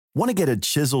Want to get a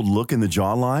chiseled look in the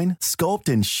jawline? Sculpt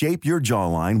and shape your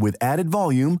jawline with added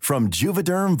volume from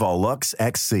Juvederm Volux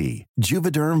XC.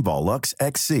 Juvederm Volux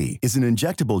XC is an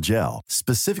injectable gel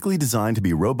specifically designed to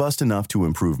be robust enough to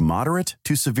improve moderate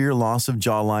to severe loss of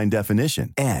jawline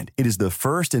definition. And it is the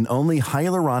first and only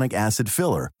hyaluronic acid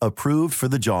filler approved for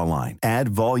the jawline. Add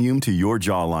volume to your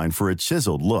jawline for a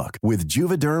chiseled look with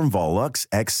Juvederm Volux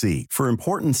XC. For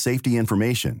important safety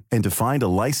information and to find a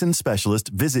licensed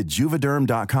specialist, visit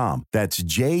juvederm.com. That's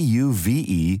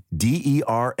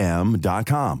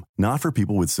JUVEDERM.com. Not for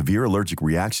people with severe allergic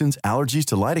reactions, allergies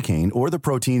to lidocaine, or the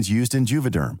proteins used in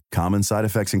Juvederm. Common side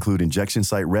effects include injection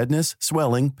site redness,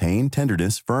 swelling, pain,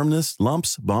 tenderness, firmness,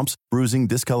 lumps, bumps, bruising,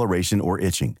 discoloration, or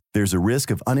itching. There's a risk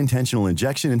of unintentional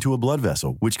injection into a blood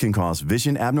vessel, which can cause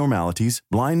vision abnormalities,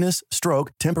 blindness,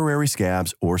 stroke, temporary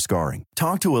scabs, or scarring.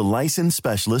 Talk to a licensed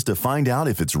specialist to find out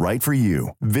if it's right for you.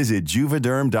 Visit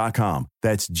Juvederm.com.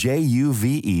 That's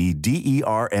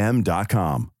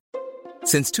JUVEDERM.com.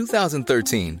 Since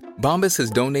 2013, Bombas has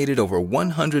donated over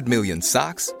 100 million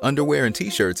socks, underwear, and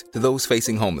T-shirts to those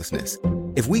facing homelessness.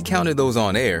 If we counted those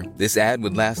on air, this ad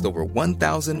would last over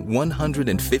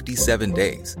 1,157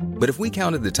 days. But if we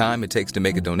counted the time it takes to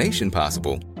make a donation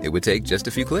possible, it would take just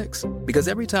a few clicks. Because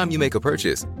every time you make a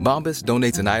purchase, Bombas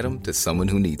donates an item to someone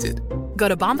who needs it. Go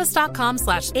to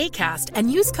bombas.com/ACAST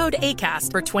and use code ACAST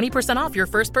for 20% off your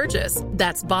first purchase.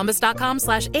 That's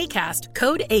bombas.com/ACAST,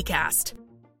 code ACAST.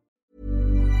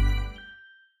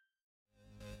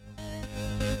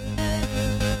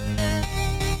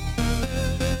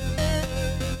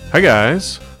 Hi,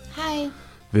 guys. Hi.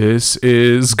 This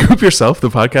is Goop Yourself, the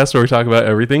podcast where we talk about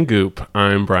everything Goop.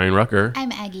 I'm Brian Rucker. I'm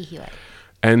Aggie Hewitt.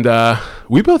 And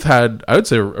we both had, I would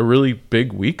say, a really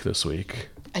big week this week.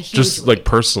 A huge Just week. like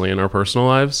personally in our personal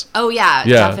lives. Oh, yeah.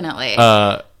 Definitely.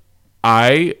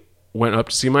 I went up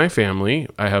to see my family.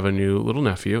 I have a new little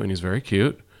nephew, and he's very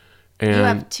cute. And you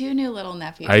have two new little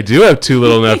nephews. I do have two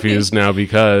little nephews now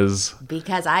because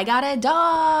I got a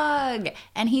dog,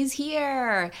 and he's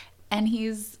here, and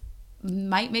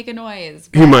might make a noise.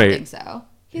 But He I don't might. think so.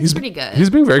 He's pretty good. He's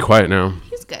being very quiet now.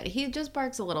 He's good. He just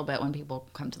barks a little bit when people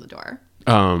come to the door.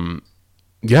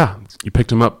 Yeah, you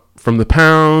picked him up from the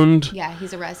pound. Yeah,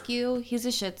 he's a rescue. He's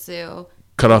a Shih Tzu.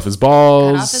 Cut off his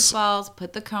balls. Cut off his balls,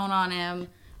 put the cone on him,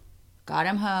 got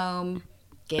him home,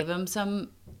 gave him some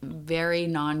very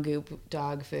non-Goop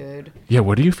dog food. Yeah,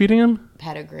 what are you feeding him?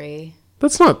 Pedigree.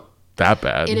 That's not that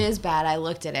bad. It is bad. I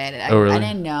looked at it. Oh, really? I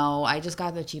didn't know. I just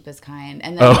got the cheapest kind,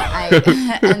 and then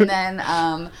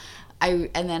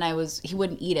he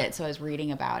wouldn't eat it, so I was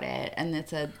reading about it, and it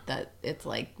said that it's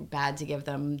like bad to give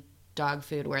them dog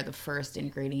food where the first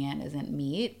ingredient isn't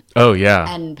meat. Oh, yeah.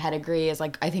 And Pedigree is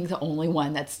like, I think the only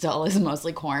one that still is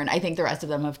mostly corn. I think the rest of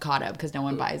them have caught up because no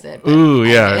one buys it. Ooh,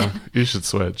 yeah. You should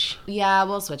switch. Yeah,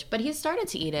 we'll switch. But he's started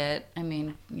to eat it. I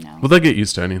mean, you know. Will they get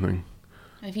used to anything?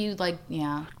 If you like,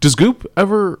 yeah. Does Goop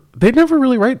ever... They never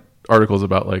really write articles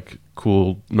about like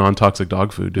cool non-toxic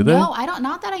dog food, do they? No, I don't.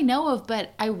 Not that I know of,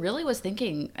 but I really was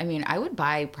thinking, I mean, I would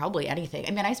buy probably anything.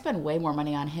 I mean, I spend way more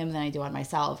money on him than I do on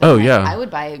myself. Oh, And yeah. I would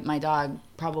buy my dog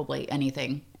probably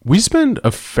anything. We spend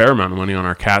a fair amount of money on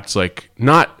our cats. Like,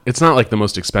 it's not like the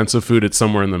most expensive food. It's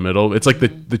somewhere in the middle. It's like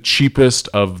the cheapest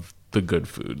of the good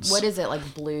foods. What is it,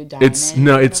 like Blue Diamond? It's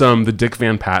the Dick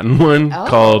Van Patten one Oh.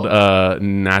 called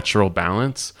Natural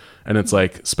Balance. And it's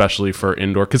like specially for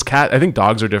indoor, because I think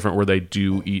dogs are different where they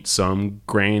do eat some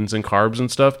grains and carbs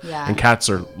and stuff. Yeah. And cats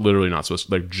are literally not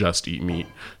supposed to just eat meat.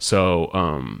 So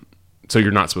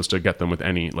you're not supposed to get them with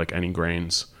any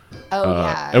grains. Oh,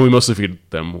 yeah. And we mostly feed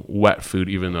them wet food,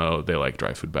 even though they like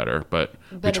dry food better. But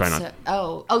we try not.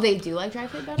 They do like dry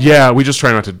food better? Yeah, we just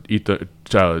try not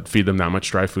to feed them that much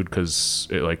dry food because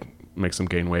it like makes them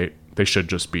gain weight. They should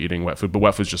just be eating wet food, but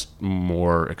wet food's just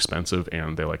more expensive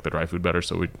and they like the dry food better,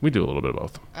 so we do a little bit of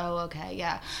both. Oh, okay,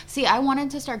 yeah. See, I wanted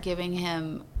to start giving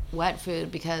him wet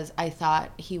food because I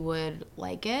thought he would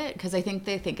like it, because I think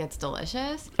they think it's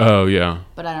delicious. Oh, yeah.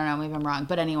 But I don't know, maybe I'm wrong.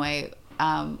 But anyway,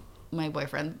 my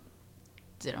boyfriend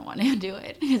didn't want to do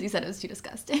it because he said it was too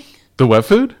disgusting. The wet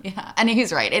food? Yeah, and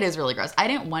he's right. It is really gross. I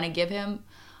didn't want to give him.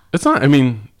 It's not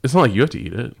like you have to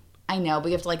eat it. I know, but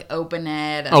you have to like open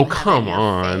it and Oh, have come it in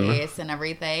on. your face and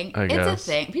everything. I It's guess.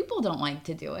 a thing. People don't like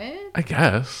to do it, I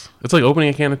guess. It's like opening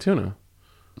a can of tuna.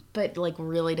 but like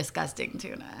really disgusting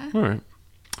tuna. All right.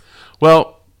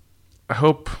 Well, I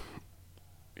hope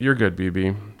you're good,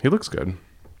 BB. He looks good.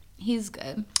 He's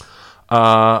good.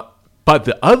 But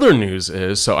the other news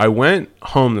is, so I went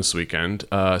home this weekend,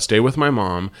 stay with my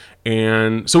mom,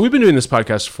 and so we've been doing this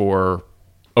podcast for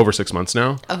over 6 months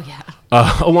now. Oh, yeah.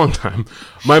 A long time.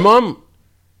 My mom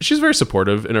she's very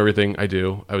supportive in everything I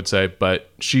do, I would say, but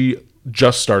she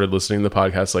just started listening to the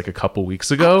podcast like a couple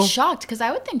weeks ago. I'm shocked because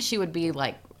I would think she would be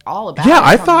like all about Yeah, it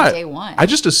I from thought day one. I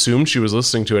just assumed she was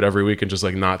listening to it every week and just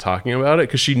like not talking about it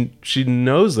because she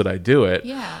knows that I do it.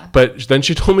 Yeah. But then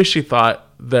she told me she thought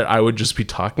that I would just be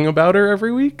talking about her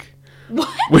every week. What?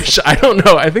 Which I don't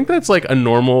know. I think that's like a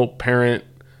normal parent.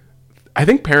 I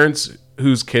think parents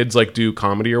whose kids like do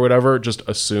comedy or whatever just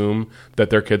assume that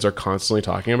their kids are constantly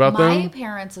talking about My them.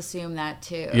 parents assume that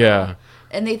too. Yeah.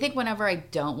 And they think whenever I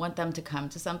don't want them to come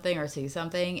to something or see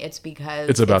something, it's because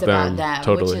It's about them,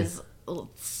 totally. which is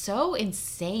so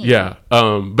insane. Yeah.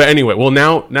 But anyway, well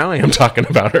now I am talking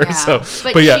about her. Yeah.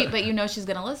 So but yeah. but you know she's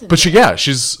gonna listen. But to she it.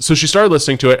 she started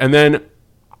listening to it, and then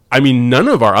I mean none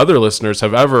of our other listeners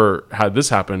have ever had this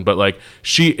happen, but like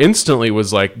she instantly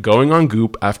was like going on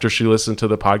Goop after she listened to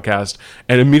the podcast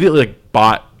and immediately like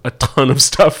bought a ton of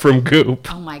stuff from Goop.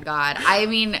 Oh my god! I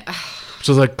mean,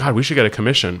 So I was like, God, we should get a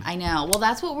commission. I know. Well,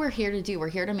 that's what we're here to do. We're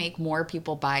here to make more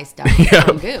people buy stuff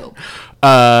from Goop.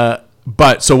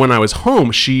 But so when I was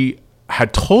home, she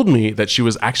had told me that she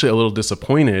was actually a little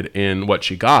disappointed in what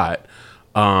she got.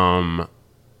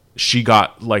 She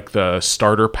got like the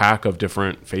starter pack of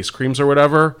different face creams or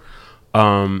whatever.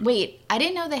 Wait, I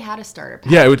didn't know they had a starter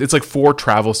pack. Yeah, it's like 4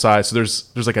 travel size. So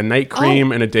there's like a night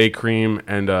cream and a day cream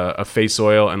and a face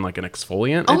oil and like an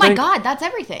exfoliant. Oh I my think. god, that's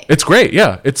everything. It's great.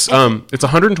 Yeah, it's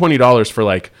 $120 for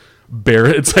like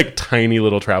it's like tiny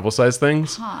little travel size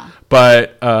things.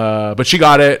 But she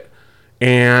got it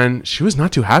and she was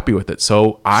not too happy with it.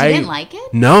 So I didn't like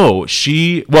it? No,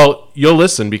 well, you'll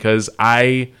listen because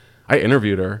I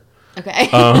interviewed her. Okay.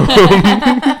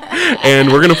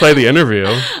 And we're gonna play the interview.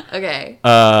 Okay.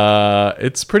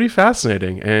 It's pretty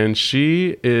fascinating, and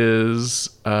she is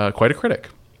quite a critic.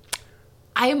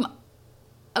 I'm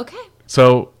okay.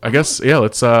 So I guess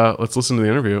let's listen to the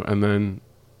interview, and then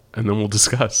we'll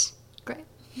discuss. Great.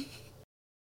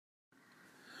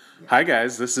 Hi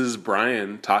guys, this is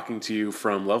Brian talking to you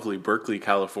from lovely Berkeley,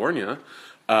 California.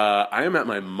 I am at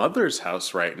my mother's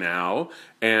house right now,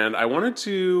 and I wanted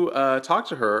to talk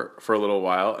to her for a little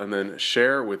while and then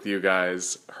share with you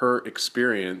guys her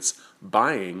experience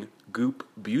buying Goop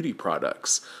beauty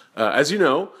products. As you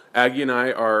know, Aggie and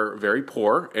I are very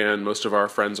poor, and most of our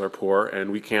friends are poor,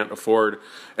 and we can't afford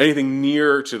anything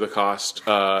near to the cost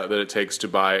that it takes to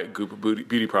buy Goop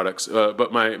beauty products.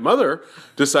 But my mother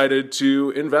decided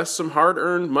to invest some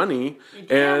hard-earned money,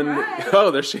 and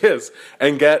oh, there she is,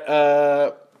 and get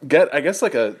I guess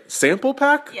like a sample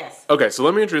pack. Yes. Okay, so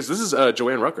let me introduce. This is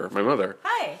Joanne Rucker, my mother.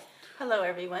 Hi. Hello,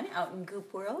 everyone out in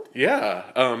Goop World. Yeah,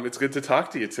 it's good to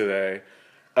talk to you today.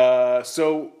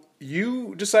 So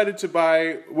you decided to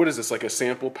buy, what is this, like a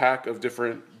sample pack of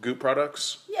different Goop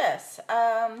products? Yes.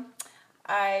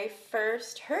 I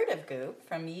first heard of Goop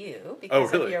from you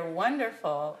because really? of your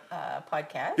wonderful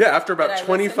podcast. Yeah, after that about I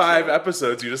 25 listened to.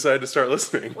 episodes, you decided to start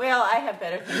listening. Well, I have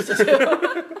better things to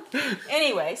do.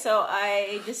 Anyway, so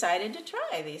I decided to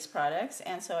try these products,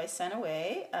 and so I sent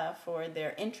away for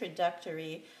their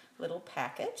introductory little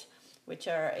packet, which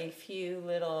are a few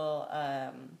little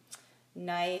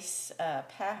nice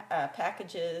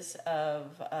packages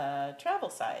of travel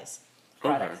size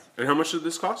products. Okay. And how much did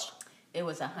this cost? It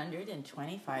was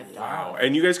 $125. Wow.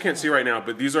 And you guys can't see right now,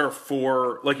 but these are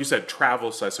for, like you said,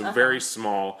 travel size, so very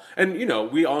small. And, you know,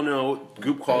 we all know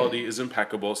Goop quality is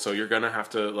impeccable, so you're going to have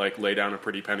to, like, lay down a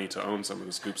pretty penny to own some of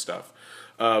this Goop stuff.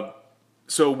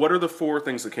 So what are the 4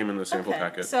 things that came in the sample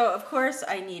packet? So, of course,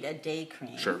 I need a day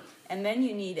cream. Sure. And then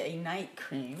you need a night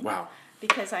cream. Wow.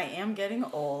 Because I am getting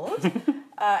old.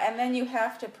 And then you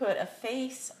have to put a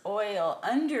face oil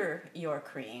under your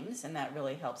creams, and that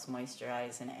really helps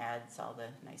moisturize and adds all the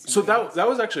nice So ingredients. that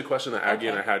was actually a question that Aggie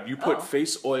and I Okay. had. You put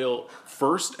face oil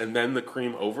first and then the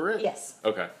cream over it? Yes.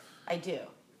 Okay. I do.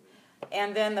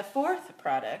 And then the 4th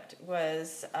product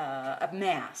was a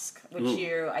mask, which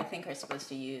I think are supposed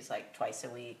to use like twice a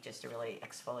week just to really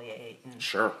exfoliate and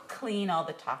Sure. clean all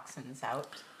the toxins out.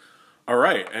 All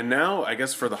right. And now, I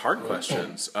guess for the hard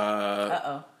questions.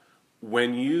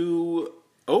 When you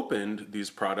opened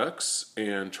these products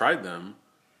and tried them,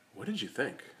 what did you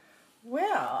think?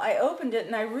 Well, I opened it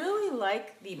and I really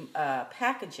like the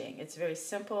packaging. It's very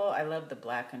simple. I love the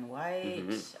black and white,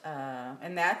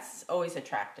 and that's always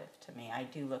attractive to me. I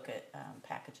do look at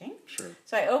packaging. Sure.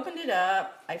 So I opened it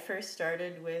up. I first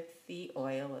started with the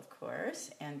oil, of course,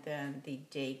 and then the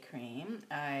day cream.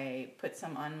 I put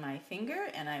some on my finger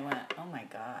and I went, oh my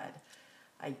God.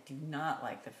 I do not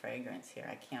like the fragrance here.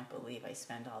 I can't believe I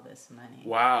spent all this money.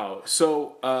 Wow.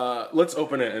 So let's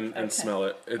open it and smell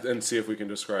it and see if we can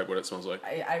describe what it smells like.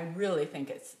 I really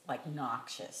think it's like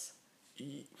noxious.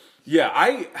 Yeah,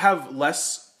 I have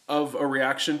less of a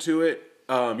reaction to it.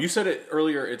 You said it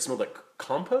earlier. It smelled like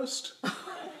compost.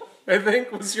 I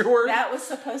think was your word. That was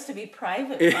supposed to be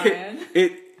private, Brian.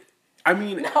 I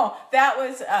mean, No, that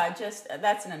was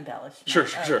that's an embellishment.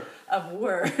 Sure. Of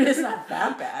word. It's not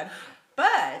that bad.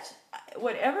 But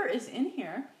whatever is in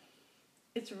here,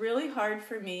 it's really hard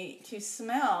for me to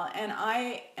smell. And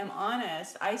I am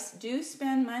honest, I do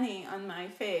spend money on my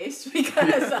face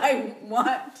because I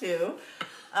want to.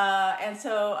 And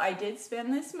so I did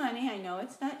spend this money. I know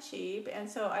it's not cheap. And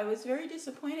so I was very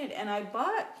disappointed. And I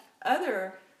bought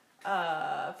other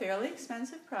fairly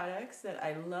expensive products that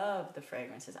I love the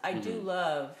fragrances. I do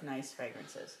love nice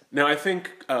fragrances. Now, I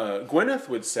think Gwyneth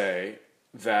would say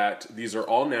that these are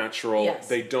all natural. Yes.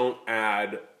 They don't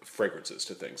add fragrances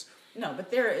to things. No,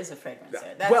 but there is a fragrance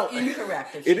there. That's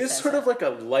incorrect. If she it is says sort of that. like a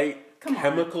light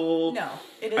chemical. No,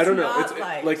 it is I don't know. not It's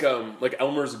light. like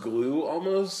Elmer's glue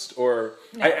almost, or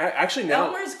No. I actually now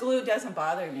Elmer's glue doesn't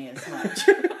bother me as much.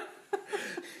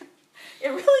 It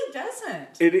really doesn't.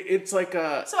 it's like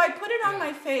a. So I put it on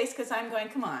my face because I'm going,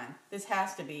 come on, this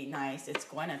has to be nice. It's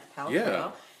Gwyneth Paltrow.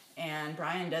 Yeah. And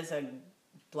Brian does a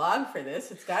blog for this.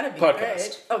 It's got to be Podcast.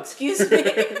 great. Oh, excuse me.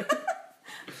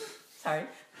 Sorry.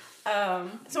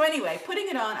 So anyway, putting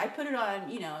it on, I put it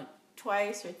on,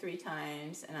 twice or three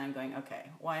times, and I'm going, okay,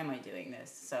 why am I doing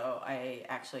this? So I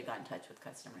actually got in touch with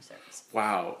customer service.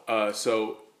 Wow.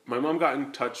 So my mom got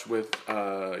in touch with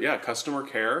customer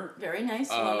care. Very nice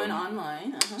woman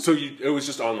online. Uh-huh. So it was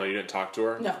just online. You didn't talk to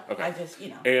her. No, Okay. I just,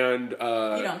 And you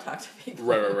don't talk to people.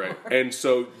 right. anymore. And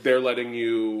so they're letting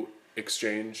you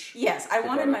exchange. Yes, I the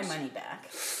wanted products? my money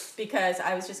back because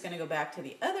I was just going to go back to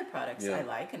the other products I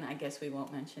like, and I guess we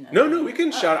won't mention it. No, we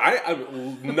can shout.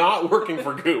 I'm not working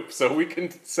for Goop, so we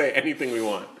can say anything we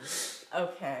want.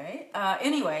 Okay.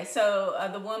 Anyway, so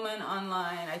the woman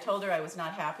online, I told her I was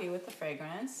not happy with the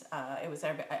fragrance.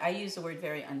 I used the word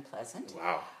very unpleasant.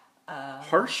 Wow.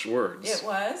 Harsh words. It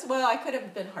was. Well, I could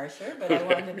have been harsher, but I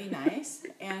wanted to be nice.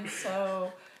 And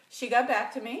so she got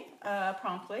back to me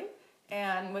promptly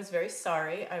and was very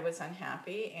sorry I was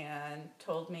unhappy and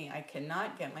told me I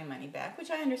cannot get my money back,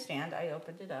 which I understand. I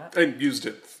opened it up. And used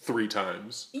it 3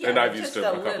 times. Yeah, and I've just used it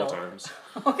a couple little. times.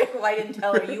 Okay, well, I didn't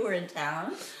tell her you were in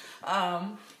town.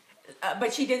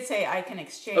 But she did say I can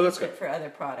exchange that's it good. for other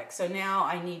products. So now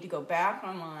I need to go back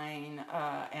online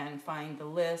and find the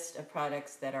list of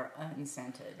products that are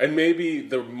unscented. And maybe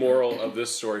the moral of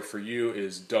this story for you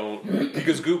is don't,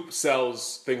 because Goop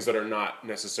sells things that are not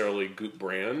necessarily Goop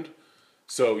brand.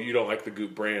 So you don't like the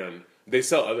Goop brand. They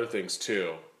sell other things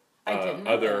too. I didn't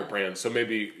know other that. brands. So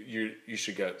maybe you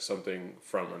should get something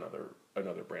from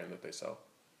another brand that they sell.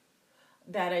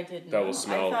 That I didn't That know. will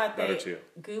smell I thought better to you.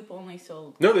 Goop only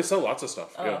sold. No, they sell lots of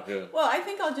stuff. Oh. Yeah. Well, I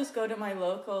think I'll just go to my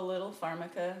local little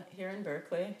Pharmaca here in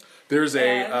Berkeley. There's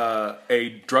And- a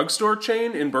drugstore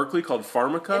chain in Berkeley called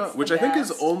Pharmaca, It's the which I think is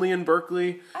best. only in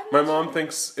Berkeley. I'm My not mom sure.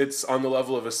 thinks it's on the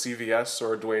level of a CVS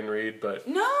or a Duane Reade, but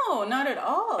No, not at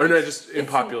all. or no, just in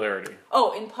It's popularity. in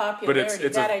But popularity.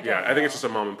 it's that a, I don't yeah, I think it's know. just a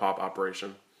mom and pop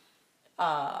operation.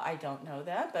 I don't know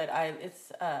that, but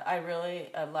I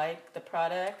really like the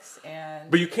products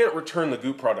and. But you can't return the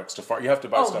Goop products to You have to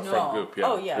buy stuff from Goop. Yeah.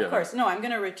 Oh, yeah, of course. No, I'm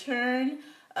going to return,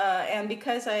 and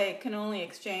because I can only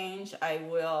exchange, I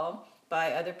will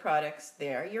buy other products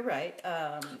there. You're right.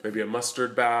 Maybe a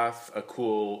mustard bath, a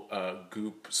cool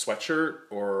Goop sweatshirt,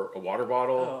 or a water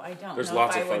bottle. Oh, I don't There's know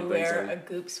lots if of I fun would things wear in. a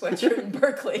Goop sweatshirt in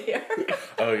Berkeley here.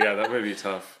 Oh yeah, that may be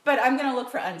tough. But I'm going to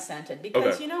look for unscented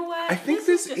because Okay. you know what? I think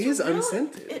this this just is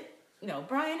unscented. No,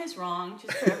 Brian is wrong,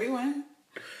 just for everyone.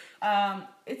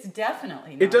 It's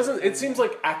definitely not. It doesn't. It unscented. seems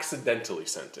like accidentally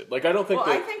scented. Like I don't think Well,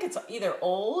 I that. think it's either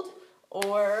old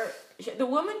or the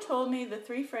woman told me the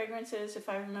 3 fragrances, if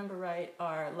I remember right,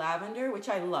 are lavender, which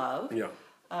I love. Yeah.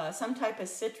 Some type of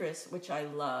citrus, which I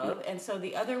love, and so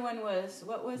the other one was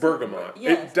what was Bergamot. it?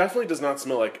 Yes. It definitely does not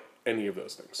smell like any of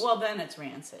those things. Well, then it's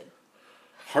rancid.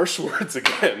 Harsh words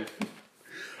again.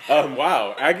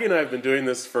 Wow, Aggie and I have been doing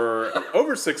this for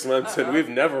over 6 months, and we've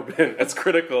never been as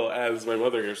critical as my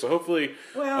mother here. So hopefully,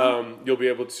 Well- you'll be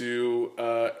able to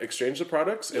exchange the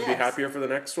products and be Yes. happier for the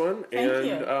next one, Thank and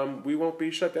you. we won't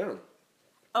be shut down.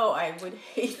 Oh, I would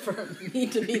hate for me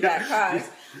to be that cause.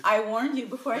 I warned you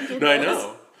before I did No,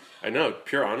 this. I know,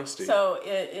 pure honesty. So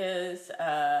it is.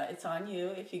 It's on you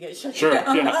if you get shut Sure,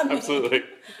 down. yeah, on me. absolutely.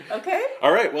 Okay.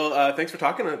 All right, well, thanks for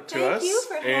talking to Thank us. you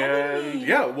for having and me.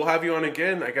 yeah, we'll have you on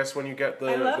again, I guess, when you get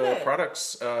I love the it.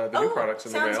 products, the new products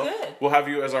in the sounds mail. good. We'll have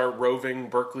you as our roving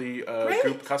Berkeley Great.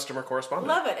 Goop customer correspondent.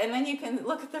 Love it, and then you can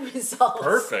look at the results.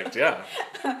 Perfect, yeah.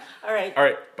 All right. All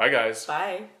right, bye guys.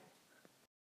 Bye.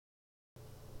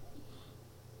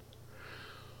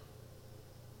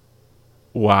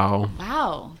 Wow.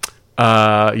 Wow.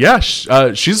 Yeah,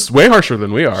 she's way harsher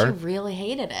than we She are. really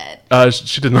hated it.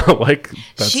 She did not like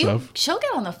that stuff. She'll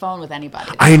get on the phone with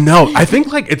anybody. I know. I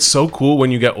think like it's so cool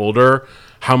when you get older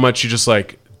how much you just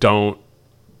like don't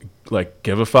like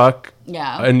give a fuck.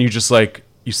 Yeah. And you just like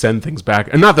you send things back.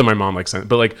 And not that my mom like sent,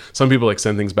 but like some people like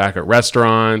send things back at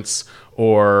restaurants,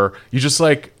 or you just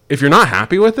like if you're not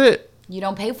happy with it, You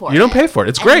don't pay for it. you don't pay for it.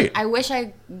 It's And great. I wish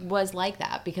I was like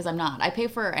that because I'm not. I pay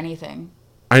for anything.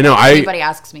 I know. Anybody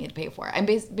asks me to pay for it. I'm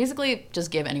basically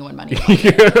just give anyone money.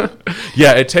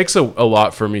 Yeah, it takes a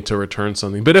lot for me to return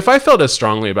something. But if I felt as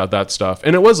strongly about that stuff,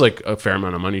 and it was like a fair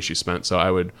amount of money she spent, so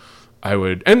I would,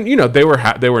 and you know they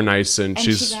were nice, and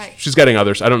she's getting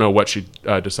others. I don't know what she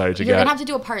decided to You're get. gonna have to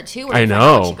do a part 2. Where I you find out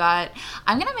know. what she got.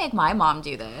 I'm gonna make my mom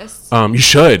do this You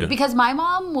should. because my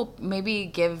mom will maybe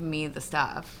give me the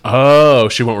stuff. Oh,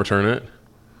 she won't return it.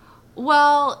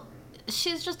 Well,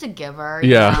 she's just a giver.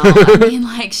 Yeah. You know? I mean,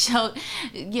 like she'll,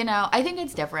 you know, I think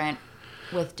it's different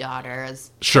with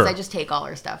daughters. 'Cause Sure. I just take all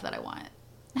her stuff that I want.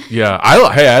 Yeah,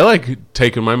 I like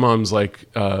taking my mom's like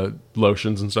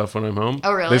lotions and stuff when I'm home.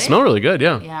 Oh, really? They smell really good.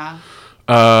 Yeah. Yeah.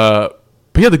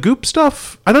 But yeah, the Goop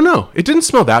stuff, I don't know. It didn't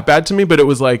smell that bad to me, but it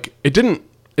was like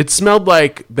it smelled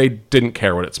like they didn't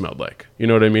care what it smelled like. You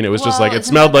know what I mean? It was just like it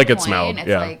isn't smelled that like the it point? smelled. It's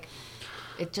Yeah. like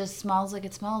it just smells like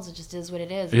it smells. It just is what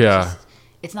it is. Yeah.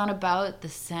 It's not about the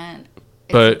scent.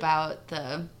 It's But- about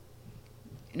the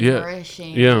Yeah.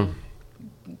 nourishing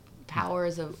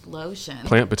powers of lotion.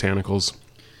 Plant botanicals.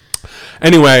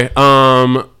 Anyway,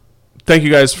 thank you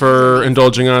guys for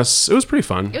indulging us. It was pretty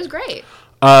fun. It was great.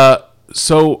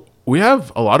 So we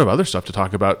have a lot of other stuff to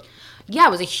talk about. Yeah,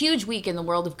 it was a huge week in the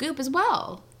world of Goop as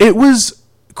well. It was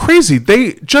crazy.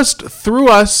 They just threw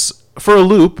us for a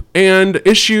loop and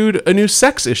issued a new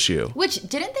sex issue. Which,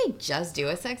 didn't they just do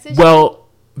a sex issue? Well,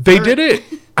 they did it.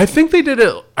 I think they did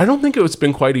it. I don't think it's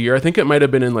been quite a year. I think it might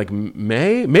have been in like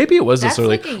May. Maybe it was That's this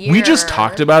early. like a We just year.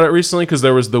 talked about it recently because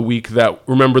there was the week that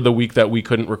we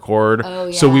couldn't record.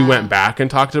 Oh, So we yeah. went back and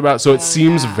talked about it. So it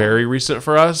seems yeah. very recent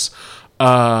for us.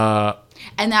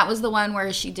 And that was the one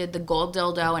where she did the gold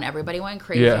dildo and everybody went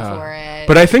crazy for it.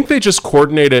 But I think they just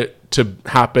coordinate it to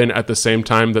happen at the same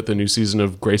time that the new season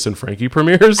of Grace and Frankie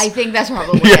premieres. I think that's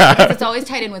probably Yeah. it. Because it's always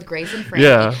tied in with Grace and Frankie.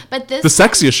 Yeah. But this the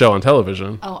sexiest show on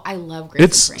television. Oh, I love Grace and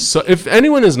It's Frankie. so if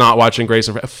anyone is not watching Grace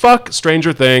and Frankie, fuck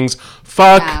Stranger Things,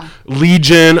 fuck Yeah.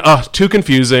 Legion, too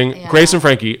confusing. Yeah. Grace and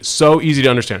Frankie, so easy to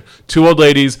understand. Two old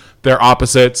ladies, they're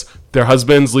opposites. Their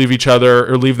husbands leave each other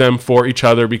or leave them for each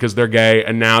other because they're gay,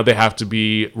 and now they have to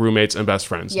be roommates and best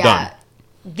friends. Yeah. Done.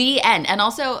 The end. And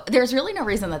also, there's really no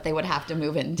reason that they would have to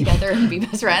move in together and be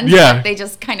best friends. Yeah. But they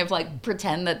just kind of like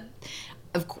pretend that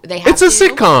they have It's a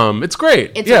to. sitcom. It's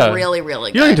great. It's yeah. really,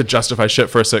 really You don't need to good. justify shit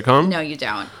for a sitcom. No, you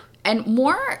don't. And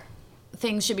more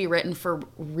things should be written for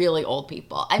really old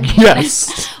people. I mean,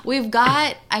 Yes. we've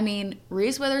got,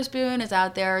 Reese Witherspoon is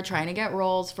out there trying to get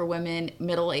roles for women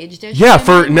middle-aged-ish. Yeah,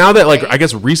 for women, now that like right? I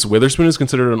guess Reese Witherspoon is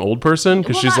considered an old person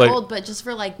because Well, she's not like old, but just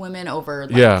for like women over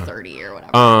like Yeah. 30 or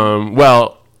whatever.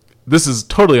 well, this is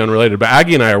totally unrelated, but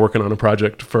Aggie and I are working on a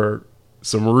project for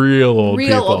some real old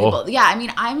people. Old people. Yeah,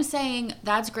 I'm saying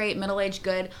that's great, middle-aged,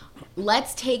 good.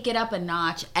 Let's take it up a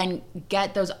notch and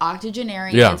get those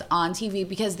octogenarians Yeah. on TV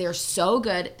because they're so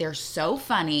good. They're so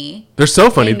funny. They're so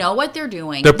funny. They know what they're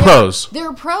doing. They're pros.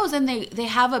 They're pros, and they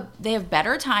have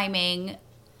better timing,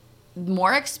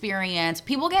 more experience.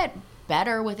 People get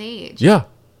better with age. Yeah.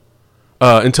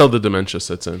 Until the dementia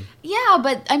sits in. Yeah,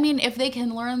 but if they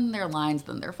can learn their lines,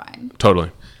 then they're fine.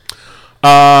 Totally.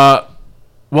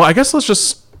 Well, I guess let's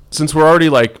just, since we're already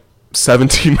like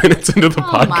 17 minutes into the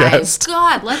podcast. Oh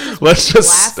my God, let's Let's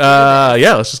just, blast through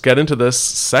this. let's just get into this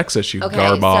sex issue Okay,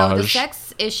 garbage. so the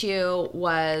sex issue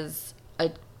was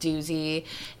a doozy.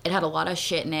 It had a lot of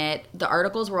shit in it. The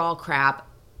articles were all crap.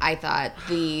 I thought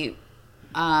the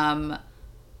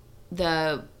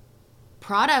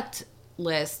product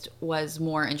list was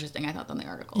more interesting, I thought, than the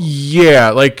article. Yeah,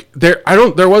 like there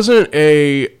wasn't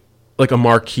a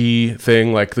marquee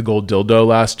thing like the gold dildo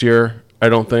last year. I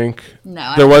don't think. No,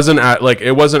 I there don't wasn't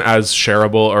it wasn't as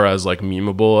shareable or as like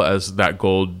memeable as that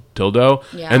gold dildo.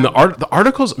 Yeah. And the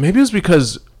articles, maybe it was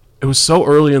because it was so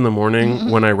early in the morning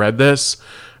when I read this,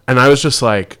 and I was just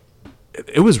like,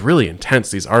 it was really intense.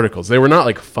 These articles, they were not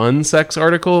like fun sex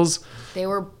articles. They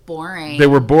were boring. They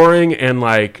were boring and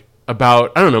like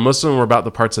about, I don't know, most of them were about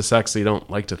the parts of sex that you don't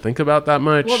like to think about that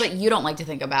much. Well, but you don't like to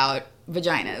think about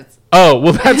vaginas. Oh,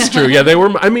 well, that's true. Yeah, they were,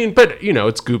 but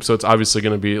it's Goop, so it's obviously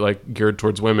going to be like geared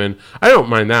towards women. I don't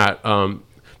mind that.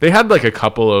 They had like a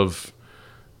couple of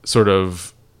sort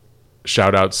of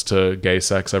shout outs to gay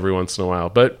sex every once in a while,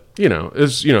 but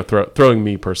is throwing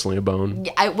me personally a bone.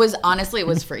 Yeah, it was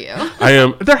for you. I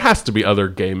am. There has to be other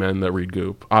gay men that read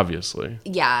Goop, obviously.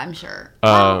 Yeah, I'm sure.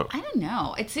 Well, I don't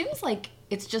know. It seems like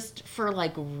it's just for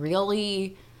like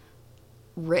really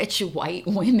rich white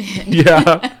women. Yeah.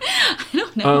 I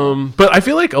don't know. But I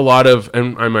feel like a lot of,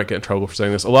 and I might get in trouble for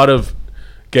saying this, a lot of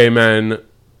gay men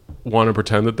want to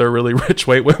pretend that they're really rich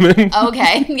white women.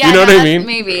 Okay. Yeah. You know what I mean?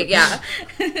 Maybe. Yeah.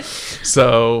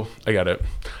 So I got it.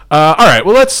 All right.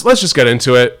 Well, let's just get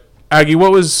into it. Aggie,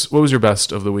 what was your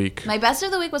best of the week? My best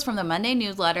of the week was from the Monday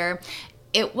newsletter.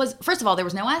 It was, first of all, there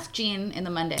was no Ask Jean in the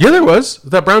Monday. Yeah, there was.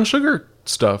 That brown sugar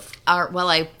stuff. Well,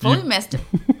 I fully missed it.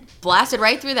 Blasted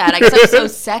right through that. I guess I was so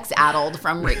sex-addled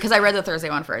because I read the Thursday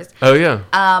one first. Oh,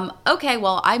 yeah. Okay,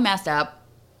 well, I messed up.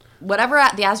 Whatever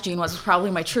the Ask Jean was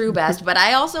probably my true best, but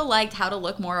I also liked How to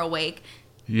Look More Awake.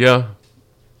 Yeah.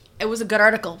 It was a good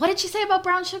article. What did she say about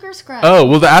brown sugar scrub? Oh,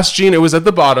 well, the Ask Jean, it was at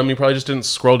the bottom. You probably just didn't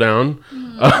scroll down.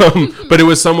 But it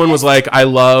was someone was like, I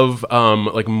love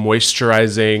like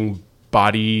moisturizing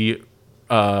body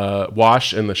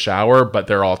wash in the shower, but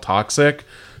they're all toxic.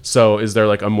 So is there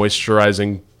like a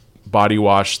moisturizing body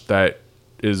wash that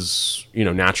is,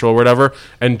 natural or whatever?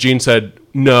 And Jean said,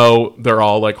 no, they're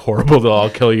all like horrible. They'll all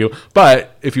kill you.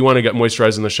 But if you want to get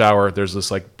moisturized in the shower, there's this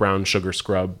like brown sugar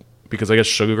scrub. Because I guess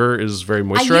sugar is very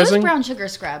moisturizing. I used brown sugar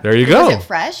scrub. There you go. Was it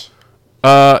fresh?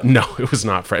 No, it was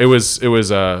not fresh. It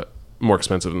was more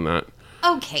expensive than that.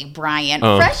 Okay, Brian.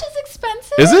 Fresh is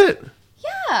expensive. Is it?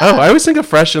 Yeah. Oh, I always think of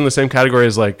Fresh in the same category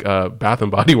as like Bath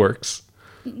and Body Works.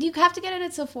 You have to get it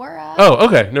at Sephora. Oh,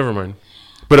 okay, never mind.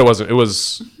 But it wasn't. It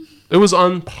was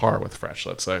on par with Fresh,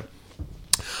 let's say.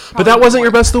 But that wasn't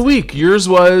your best of the week. Yours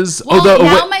was... Well,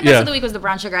 my best of the week was the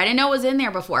brown sugar. I didn't know it was in there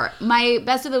before. My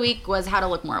best of the week was How to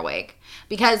Look More Awake.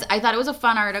 Because I thought it was a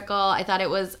fun article. I thought it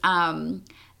was... and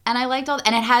I liked all...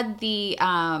 And it had the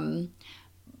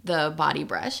body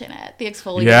brush in it. The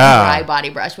exfoliating dry body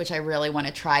brush, which I really want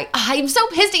to try. I'm so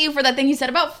pissed at you for that thing you said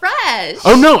about Fresh.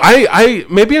 Oh, no. I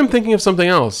maybe I'm thinking of something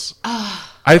else.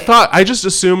 I just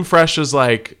assumed Fresh is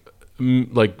like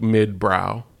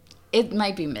mid-brow. It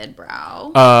might be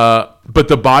mid-brow. But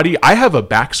the body, I have a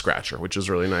back scratcher, which is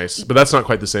really nice. But that's not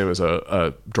quite the same as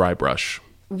a dry brush.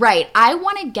 Right. I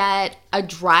want to get a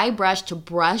dry brush to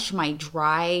brush my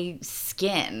dry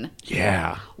skin.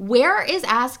 Yeah. Where is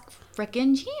Ask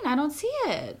Frickin' Jean? I don't see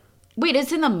it. Wait,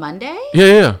 it's in the Monday?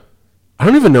 Yeah. I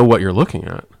don't even know what you're looking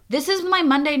at. This is my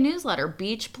Monday newsletter.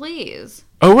 Beach Please.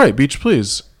 Oh, right. Beach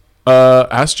Please.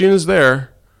 Ask Jean is there.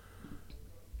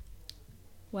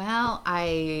 Well,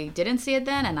 I didn't see it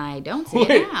then, and I don't see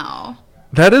it now.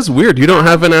 That is weird. You don't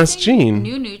have an Ask Jean.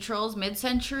 New neutrals,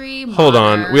 mid-century. Hold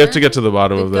on. We have to get to the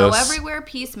bottom of this. Go Everywhere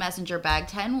Peace Messenger Bag.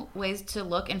 10 ways to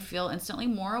look and feel instantly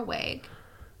more awake.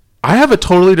 I have a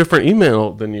totally different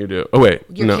email than you do. Oh, wait.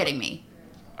 You're kidding me.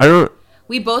 I don't...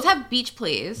 We both have Beach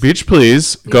Please. Beach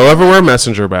Please. Go Everywhere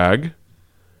Messenger Bag.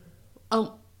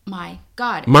 Oh, my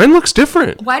God. Mine looks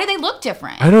different. Why do they look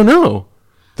different? I don't know.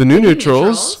 The new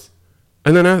neutrals.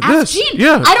 And then Ask this. Jean.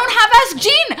 Yeah. I don't have Ask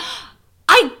Jean.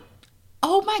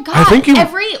 Oh my God. I think you...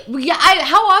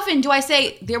 how often do I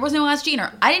say there was no Ask Jean,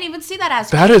 or I didn't even see that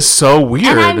Ask Jean? That is so weird.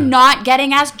 And I'm not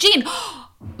getting Ask Jean.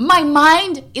 My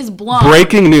mind is blown.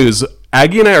 Breaking news.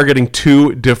 Aggie and I are getting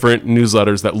two different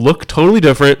newsletters that look totally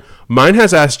different. Mine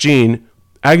has Ask Jean.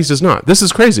 Aggie's does not. This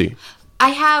is crazy. I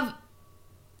have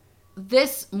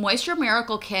this Moisture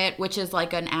Miracle Kit, which is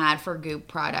like an ad for Goop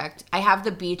product. I have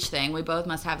the beach thing. We both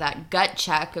must have that. Gut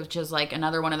Check, which is like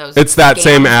another one of those. It's that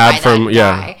same ad from,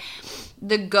 yeah.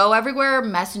 The Go Everywhere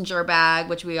Messenger Bag,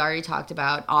 which we already talked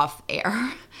about off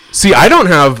air. See, I don't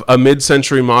have a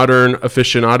mid-century modern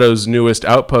aficionado's newest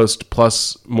outpost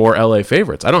plus more LA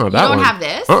favorites. I don't have that one. You don't have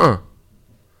this?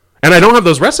 And I don't have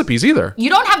those recipes either. You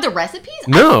don't have the recipes?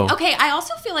 No. I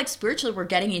also feel like spiritually we're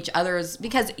getting each other's,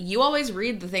 because you always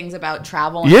read the things about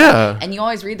travel. And you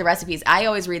always read the recipes. I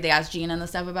always read the Ask Jean and the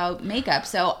stuff about makeup.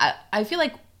 So I feel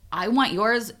like I want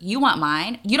yours. You want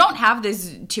mine. You don't have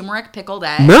this turmeric pickled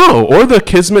egg. No. Or the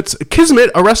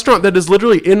Kismet, a restaurant that is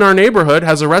literally in our neighborhood,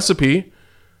 has a recipe.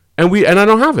 And I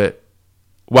don't have it.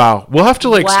 Wow. We'll have to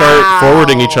start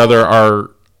forwarding each other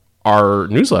our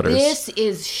newsletters. This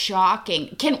is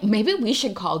shocking. Maybe we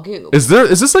should call Goop. Is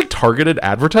this like targeted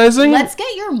advertising? Let's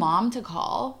get your mom to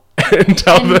call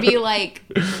and be like,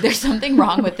 there's something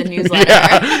wrong with the newsletter.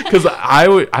 Yeah, because I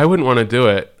wouldn't want to do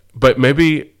it, but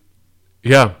maybe,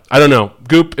 yeah, I don't know.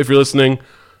 Goop, if you're listening,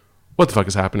 what the fuck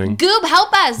is happening? Goop,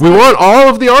 help us. We want all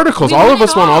of the articles. All of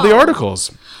us want all the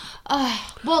articles.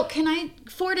 Well, can I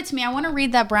forward it to me? I want to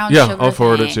read that brown sugar. Yeah, I'll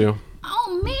forward it to you.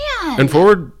 Oh man. And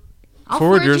forward I'll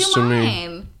forward yours you to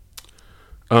mine. me.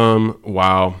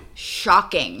 Wow.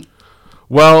 Shocking.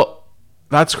 Well,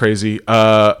 that's crazy.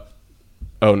 Oh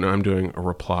no, I'm doing a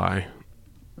reply.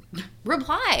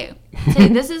 Reply. Say,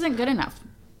 this isn't good enough.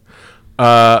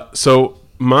 So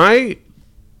my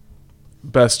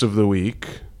best of the week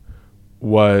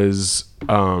was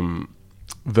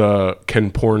the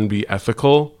Can Porn Be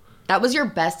Ethical? That was your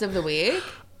best of the week?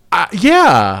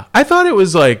 Yeah. I thought it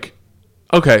was like,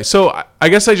 okay, so I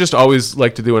guess I just always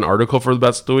like to do an article for the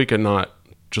best of the week and not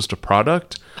just a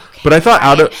product. Okay, but I thought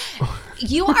out of...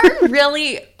 You are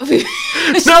really... No,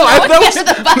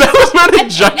 that was not a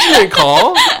judgment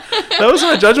call. That was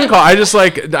not a judgment call. I just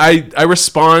like, I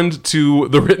respond to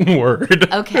the written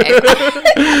word. Okay.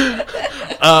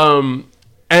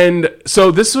 And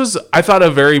so this was, I thought, a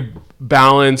very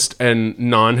balanced and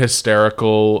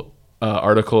non-hysterical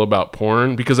article about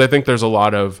porn, because I think there's a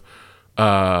lot of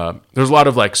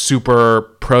like super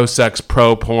pro-sex,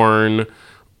 pro-porn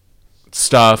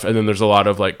stuff, and then there's a lot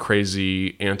of like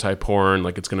crazy anti-porn,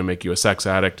 like it's going to make you a sex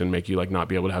addict and make you like not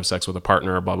be able to have sex with a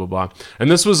partner, blah blah blah.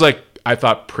 And this was like, I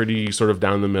thought, pretty sort of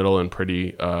down the middle and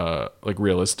pretty like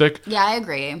realistic. Yeah, I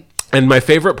agree. And my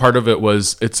favorite part of it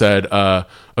was, it said,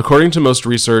 according to most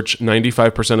research,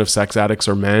 95% of sex addicts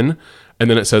are men. And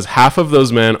then it says half of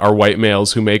those men are white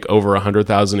males who make over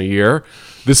 $100,000 a year.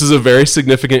 This is a very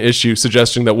significant issue,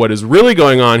 suggesting that what is really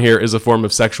going on here is a form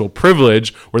of sexual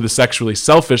privilege, where the sexually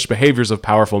selfish behaviors of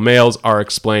powerful males are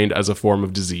explained as a form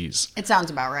of disease. It sounds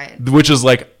about right. Which is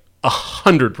like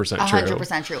 100% true.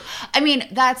 100% true. I mean,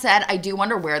 that said, I do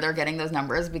wonder where they're getting those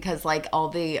numbers, because like all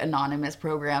the anonymous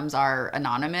programs are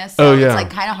anonymous. So it's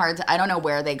like kind of hard to, I don't know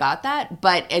where they got that,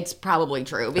 but it's probably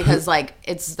true, because like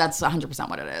that's 100%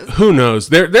 what it is. Who knows?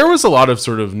 There was a lot of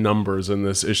sort of numbers in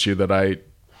this issue that I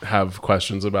have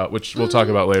questions about, which we'll talk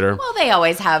about later. Well, they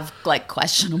always have like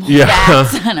questionable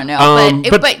facts. I don't know.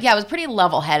 But yeah, it was pretty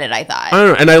level-headed, I thought. I don't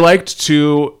know. And I liked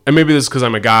to, and maybe this is because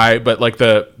I'm a guy, but like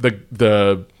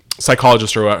the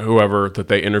psychologist or whoever that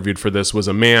they interviewed for this was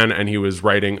a man, and he was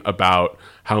writing about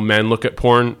how men look at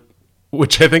porn,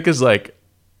 which I think is like,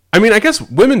 I mean, I guess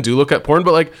women do look at porn,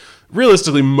 but like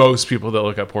realistically, most people that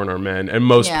look at porn are men, and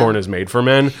most porn is made for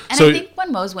men. And so I think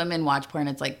when most women watch porn,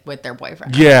 it's like with their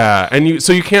boyfriend. Yeah, and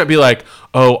you can't be like,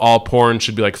 oh, all porn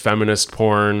should be like feminist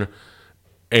porn,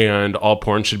 and all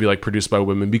porn should be like produced by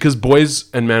women, because boys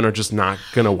and men are just not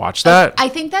gonna watch that. I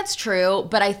think that's true,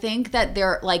 but I think that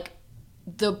they're like,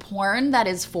 the porn that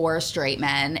is for straight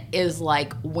men is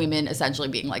like women essentially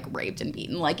being like raped and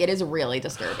beaten. Like, it is really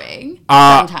disturbing.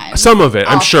 Sometimes. Some of it,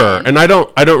 I'm sure. And I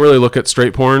don't really look at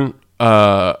straight porn.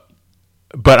 But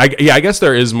I guess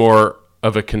there is more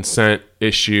of a consent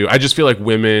issue. I just feel like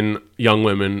young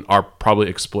women are probably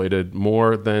exploited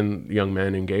more than young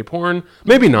men in gay porn.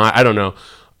 Maybe not. I don't know.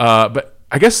 But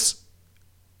I guess,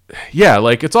 yeah,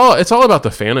 like it's all about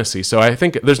the fantasy. So I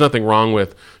think there's nothing wrong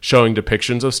with showing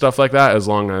depictions of stuff like that, as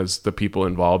long as the people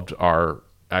involved are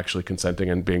actually consenting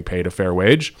and being paid a fair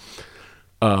wage.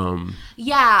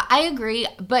 Yeah, I agree.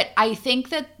 But I think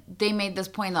that they made this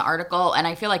point in the article, and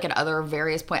I feel like at other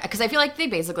various points, because I feel like they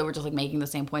basically were just like making the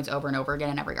same points over and over again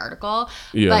in every article.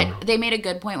 Yeah. But they made a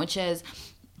good point, which is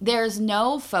there's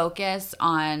no focus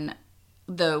on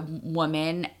the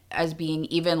woman as being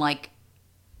even like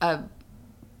a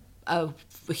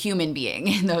human being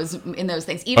in those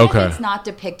things, even if it's not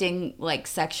depicting like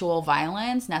sexual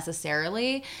violence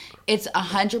necessarily. It's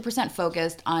 100%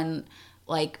 focused on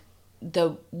like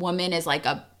the woman is like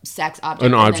a sex object,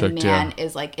 an object, and the man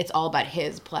is like, it's all about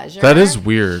his pleasure. That is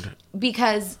weird,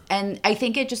 because, and I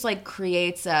think it just like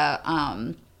creates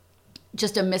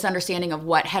just a misunderstanding of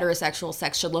what heterosexual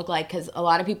sex should look like, because a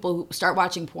lot of people who start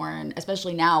watching porn,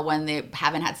 especially now when they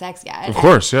haven't had sex yet, of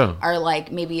course, yeah, are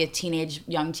like maybe a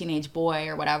young teenage boy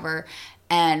or whatever,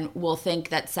 and will think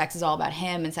that sex is all about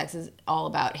him and sex is all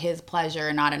about his pleasure,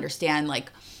 and not understand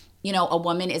like, you know, a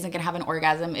woman isn't gonna have an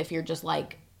orgasm if you're just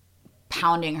like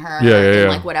pounding her in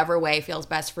like whatever way feels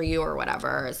best for you or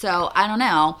whatever. So I don't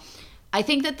know. I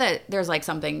think that there's like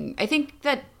something. I think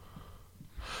that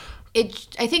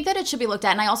it should be looked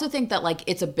at, and I also think that like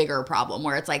it's a bigger problem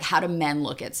where it's like, how do men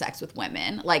look at sex with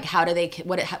women? Like, how do they?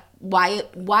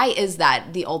 Why is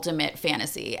that the ultimate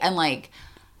fantasy? And like,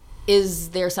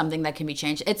 is there something that can be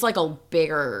changed? It's like a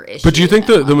bigger issue. But do you think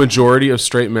the majority of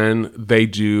straight men,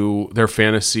 their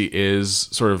fantasy is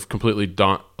sort of completely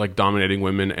dominating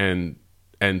women and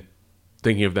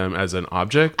thinking of them as an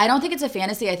object? I don't think it's a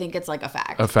fantasy. I think it's like a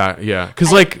fact. A fact, yeah.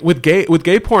 Because like with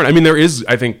gay porn, I mean, there is,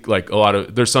 I think, like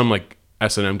there's some like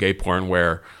S&M gay porn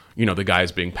where, you know, the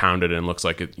guy's being pounded and looks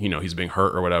like it, you know, he's being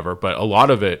hurt or whatever. But a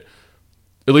lot of it,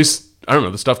 at least, I don't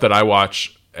know, the stuff that I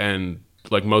watch and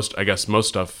like most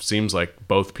stuff seems like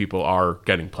both people are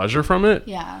getting pleasure from it.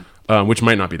 Yeah. Which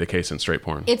might not be the case in straight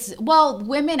porn.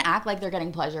 Women act like they're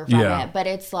getting pleasure from it, but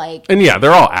it's like... And yeah,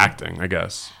 they're all acting, I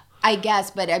guess.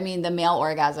 But I mean, the male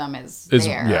orgasm is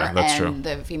there. Yeah, that's true. And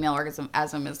the female orgasm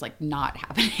is like not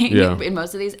happening in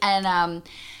most of these. And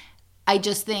I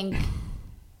just think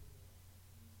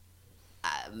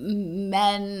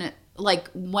men, like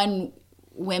when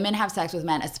women have sex with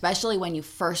men, especially when you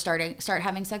first start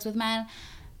having sex with men,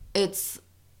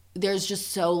 there's just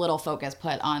so little focus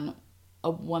put on a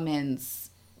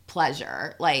woman's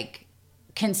pleasure. Like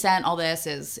consent, all this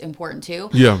is important too.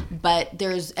 Yeah. But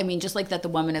just like that the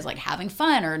woman is like having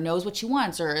fun or knows what she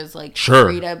wants or is like sure.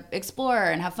 free to explore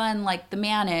and have fun like the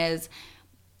man is,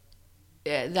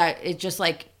 that it's just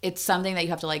like it's something that you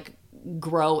have to like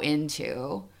grow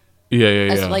into.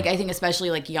 Yeah. Like I think especially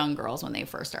like young girls when they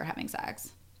first start having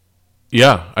sex.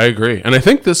 Yeah, I agree. And I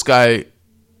think this guy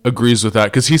agrees with that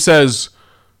because he says,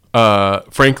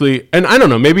 frankly, and I don't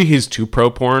know, maybe he's too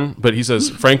pro-porn, but he says,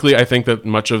 frankly, I think that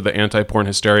much of the anti-porn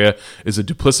hysteria is a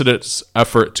duplicitous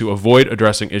effort to avoid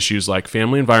addressing issues like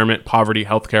family environment, poverty,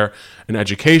 healthcare, and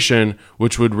education,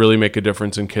 which would really make a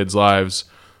difference in kids' lives.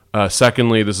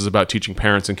 Secondly, this is about teaching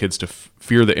parents and kids to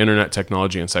fear the internet,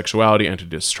 technology, and sexuality and to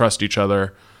distrust each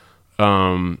other.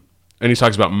 And he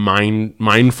talks about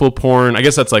mindful porn. I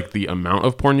guess that's like the amount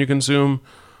of porn you consume.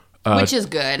 Which is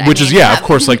good. Of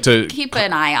course, like to keep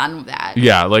an eye on that.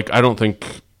 Yeah, like I don't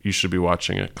think you should be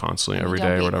watching it constantly every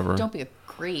day or whatever. Don't be a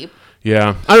creep.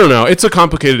 Yeah, I don't know. It's a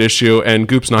complicated issue, and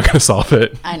Goop's not going to solve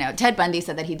it. I know. Ted Bundy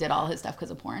said that he did all his stuff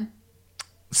because of porn.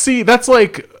 See, that's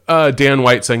like Dan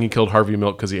White saying he killed Harvey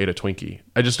Milk because he ate a Twinkie.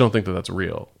 I just don't think that that's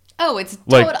real. Oh, it's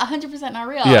like 100% not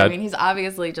real. Yeah. I mean, he's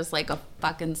obviously just like a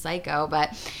fucking psycho,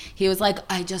 but he was like,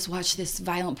 I just watched this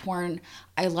violent porn.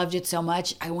 I loved it so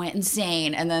much. I went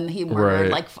insane. And then he murdered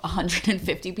like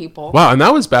 150 people. Wow. And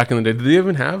that was back in the day. Did they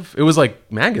even have, it was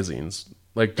like magazines.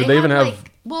 Like, did they even have?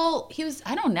 Like, well, he was,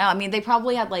 I don't know. I mean, they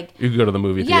probably had like. You could go to the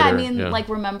movie theater. Yeah, I mean, like,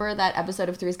 remember that episode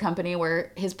of Three's Company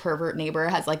where his pervert neighbor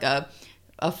has like a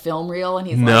film reel and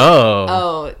he's like,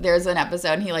 oh, there's an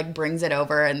episode and he like brings it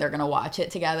over and they're gonna watch it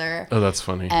together. Oh, that's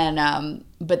funny. And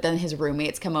but then his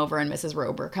roommates come over and Mrs.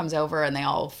 Rober comes over and they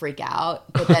all freak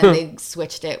out. But then they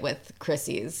switched it with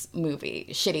Chrissy's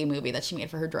shitty movie that she made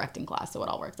for her directing class, so it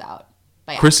all works out.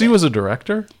 Chrissy was a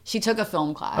director? She took a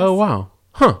film class. Oh, wow.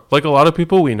 Huh. Like a lot of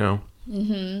people we know.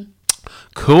 Mm-hmm.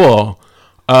 Cool.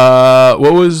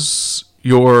 What was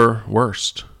your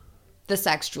worst? The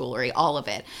sex jewelry, all of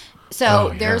it.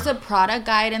 So there's a product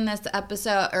guide in this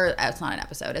episode, or it's not an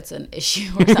episode, it's an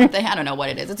issue or something. I don't know what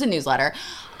it is. It's a newsletter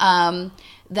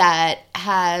that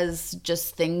has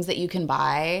just things that you can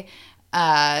buy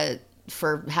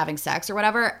for having sex or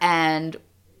whatever. And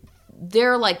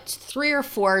there are like 3 or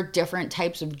 4 different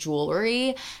types of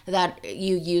jewelry that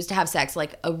you use to have sex,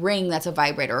 like a ring that's a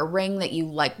vibrator, a ring that you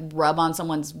like rub on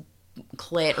someone's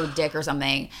clit or dick or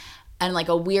something, and like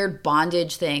a weird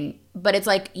bondage thing. But it's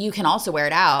like you can also wear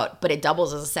it out, but it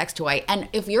doubles as a sex toy. And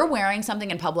if you're wearing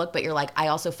something in public, but you're like, I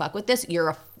also fuck with this,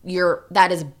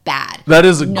 that is bad. That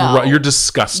is you're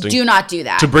disgusting. Do not do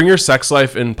that. To bring your sex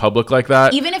life in public like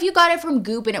that. Even if you got it from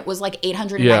Goop and it was like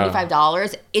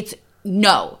 $895, it's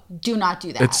no, do not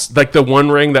do that. It's like the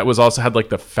one ring that was also had like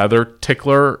the feather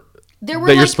tickler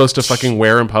that you're supposed to fucking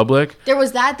wear in public. There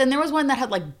was that. Then there was one that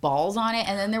had like balls on it,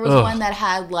 and then there was one that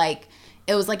had like.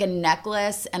 It was like a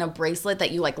necklace and a bracelet that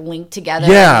you like linked together.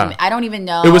 Yeah. I don't even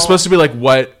know. It was supposed to be like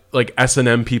what like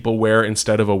S&M people wear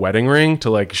instead of a wedding ring to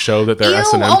like show that they're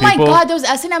S&M people. Oh my God, those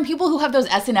S&M people who have those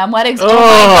S&M weddings. Oh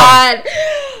my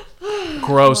God.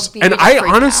 Gross. And I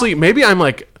honestly, maybe I'm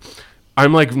like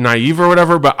naive or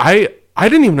whatever, but I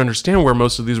didn't even understand where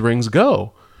most of these rings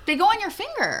go. They go on your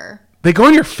finger. They go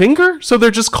on your finger? So they're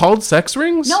just called sex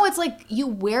rings? No, it's like you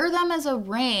wear them as a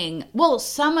ring. Well,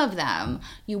 some of them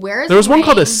you wear as There was one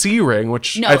called a C ring,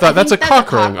 which I thought that's a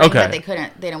cock ring. Okay.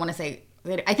 They don't want to say.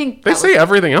 I think they say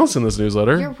everything else in this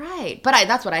newsletter. You're right. But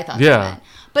that's what I thought. Yeah.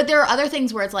 But there are other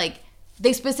things where it's like,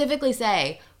 they specifically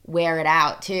say, wear it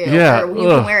out too. Yeah. Or you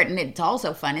can wear it and it's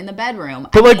also fun in the bedroom.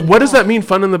 But what does that mean,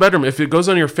 fun in the bedroom? If it goes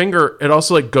on your finger, it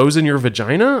also like goes in your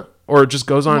vagina? Or it just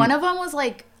goes on? One of them was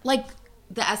like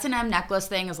the S&M necklace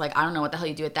thing is like, I don't know what the hell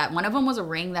you do with that. One of them was a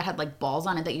ring that had like balls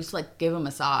on it that used to like give a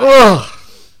massage. Ugh.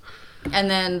 And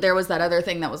then there was that other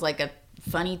thing that was like a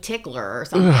funny tickler or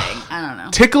something. Ugh. I don't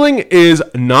know. Tickling is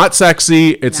not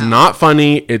sexy. It's not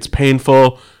funny. It's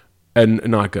painful and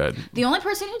not good. The only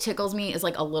person who tickles me is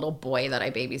like a little boy that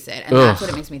I babysit. And that's what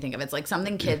it makes me think of. It's like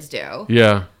something kids do.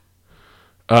 Yeah.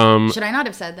 Should I not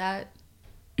have said that?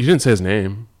 You didn't say his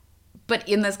name. But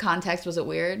in this context, was it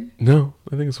weird? No,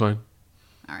 I think it's fine.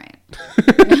 All right.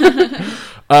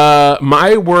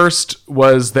 My worst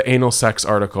was the anal sex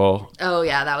article. Oh,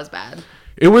 yeah, that was bad.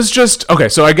 It was just, okay,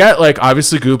 so I get, like,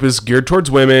 obviously Goop is geared towards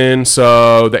women,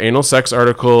 so the anal sex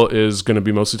article is going to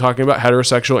be mostly talking about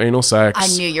heterosexual anal sex. I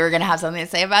knew you were going to have something to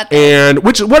say about that. And,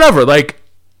 which, whatever, like,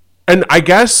 and I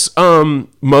guess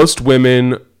most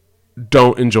women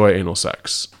don't enjoy anal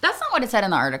sex. That's not what it said in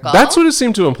the article. That's what it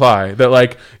seemed to imply, that,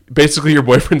 like, basically your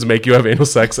boyfriends make you have anal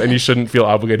sex and you shouldn't feel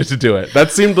obligated to do it.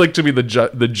 That seemed like to be the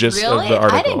gist really? of the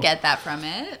article. I didn't get that from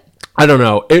it. I don't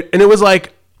know. And it was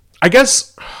like, I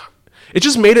guess... It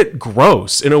just made it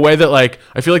gross in a way that, like,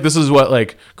 I feel like this is what,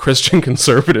 like, Christian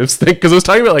conservatives think. Because it was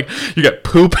talking about, like, you get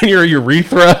poop in your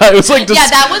urethra. It was like, yeah,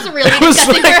 that was really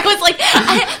disgusting. It was like,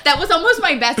 that was almost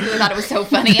my best because I thought it was so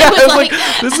funny. Yeah, it was like,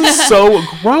 this is so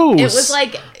gross. It was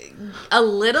like a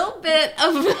little bit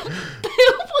of poop.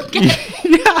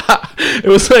 Yeah, it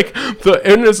was like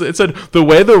it said the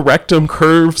way the rectum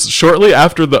curves shortly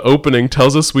after the opening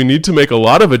tells us we need to make a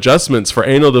lot of adjustments for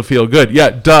anal to feel good. Yeah,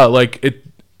 duh. Like it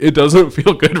doesn't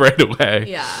feel good right away.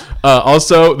 Yeah.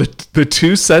 Also, the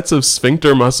two sets of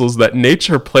sphincter muscles that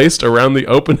nature placed around the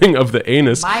opening of the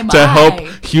anus to help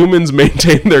humans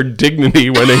maintain their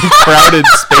dignity when in crowded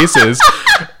spaces.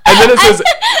 And then it says,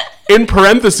 in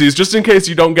parentheses, just in case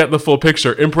you don't get the full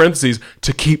picture, in parentheses,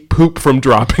 to keep poop from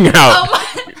dropping out.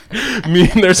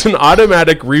 Meaning there's an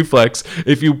automatic reflex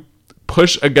if you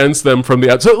push against them from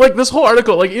the outside. So, like, this whole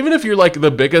article, like, even if you're, like,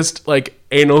 the biggest, like,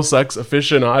 anal sex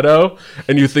aficionado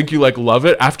and you think you, like, love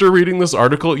it, after reading this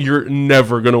article, you're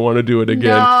never gonna want to do it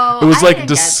again. No, it was, like,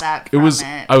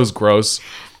 I was gross.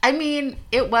 I mean,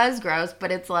 it was gross,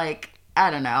 but it's, like, I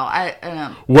don't know. I don't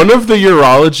know. One of the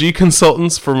urology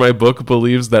consultants for my book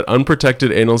believes that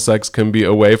unprotected anal sex can be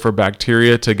a way for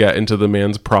bacteria to get into the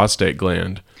man's prostate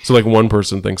gland. So, like, one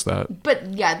person thinks that.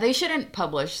 But, yeah, they shouldn't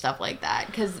publish stuff like that.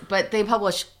 But they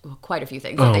publish quite a few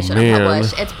things that they shouldn't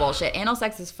publish. It's bullshit. Anal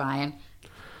sex is fine.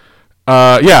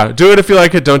 Yeah, do it if you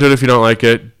like it. Don't do it if you don't like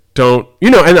it. Don't,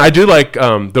 and I do like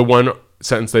the one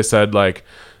sentence they said, like,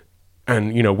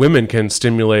 and, women can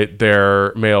stimulate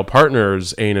their male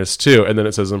partner's anus, too. And then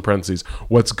it says in parentheses,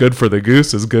 what's good for the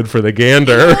goose is good for the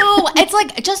gander. No, it's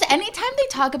like, just anytime they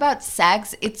talk about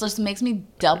sex, it just makes me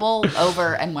double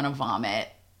over and want to vomit.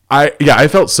 I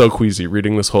felt so queasy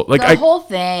reading this whole whole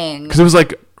thing, because it was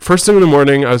like first thing in the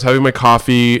morning. I was having my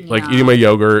coffee, like eating my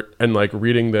yogurt, and like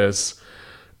reading this,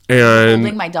 and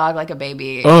holding my dog like a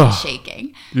baby,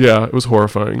 shaking. Yeah, it was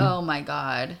horrifying. Oh my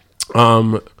god.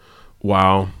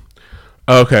 Wow.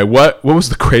 Okay, what was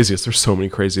the craziest? There's so many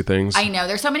crazy things. I know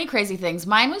there's so many crazy things.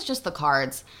 Mine was just the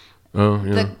cards. Oh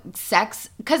yeah. The sex,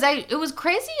 because it was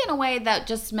crazy in a way that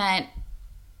just meant.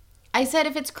 I said,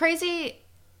 if it's crazy,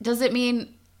 does it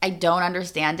mean I don't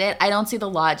understand it? I don't see the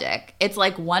logic. It's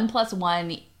like 1 +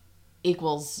 1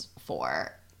 =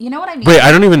 4. You know what I mean? Wait,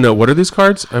 I don't even know. What are these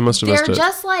cards? I must have missed it. They're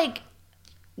just like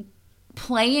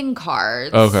playing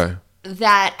cards. Okay.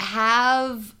 That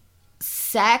have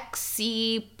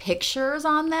sexy pictures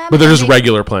on them. But they're just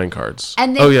regular playing cards.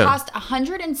 And they cost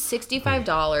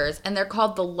 $165, and they're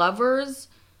called the Lovers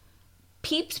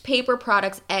Peeps Paper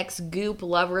Products X Goop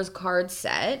Lovers Card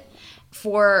Set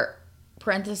for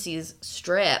parentheses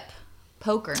strip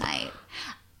poker night,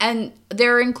 and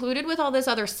they're included with all this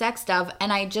other sex stuff,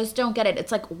 and I just don't get it.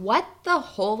 It's like, what the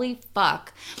holy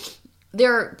fuck?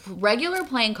 They're regular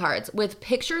playing cards with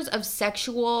pictures of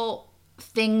sexual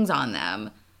things on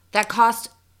them that cost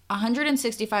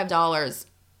 $165.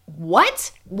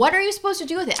 What are you supposed to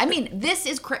do with it? I mean, this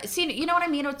is see, you know what I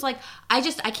mean? It's like, I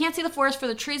can't see the forest for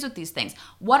the trees with these things.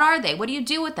 What are they? What do you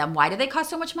do with them? Why do they cost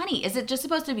so much money? Is it just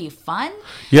supposed to be fun?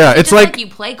 Yeah, it's like you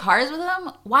play cards with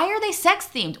them. Why are they sex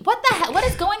themed? What the hell? What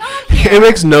is going on here? It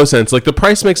makes no sense. Like, the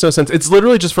price makes no sense. It's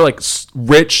literally just for, like,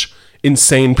 rich,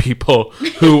 insane people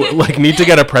who like need to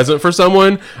get a present for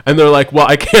someone, and they're like, well,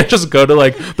 I can't just go to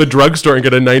like the drugstore and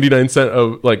get a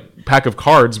 99-cent like pack of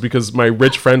cards because my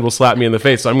rich friend will slap me in the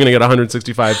face, so I'm gonna get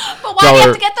 $165. But why do you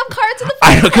have to get them cards in the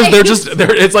first place?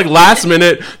 Because it's like last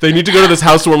minute, they need to go to this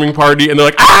housewarming party, and they're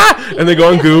like, and they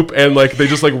go on Goop, and like they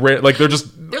just like they're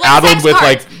just addled with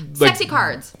cards. Sexy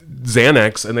cards,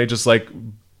 Xanax, and they just like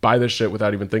buy this shit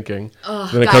without even thinking.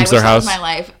 Then it comes to their house. My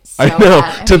life. So I know.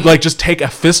 Bad. Like just take a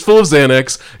fistful of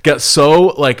Xanax, get so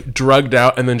like drugged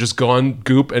out, and then just go on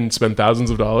Goop and spend thousands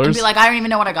of dollars. And be like, I don't even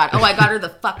know what I got. Oh, I got her the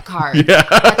fuck card. Yeah.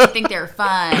 I just think they're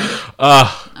fun.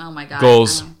 Oh my god.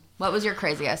 Goals. What was your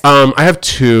craziest? I have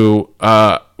two.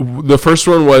 The first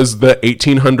one was the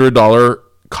 $1,800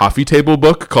 coffee table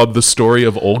book called The Story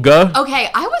of Olga. Okay,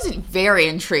 I wasn't very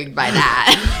intrigued by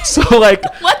that. So like,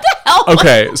 what the hell?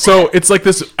 Okay, so it's like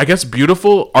this, I guess,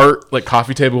 beautiful art like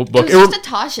coffee table book. It was just a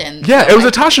Taschen. Yeah, it was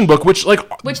a Taschen book, which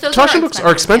those Taschen books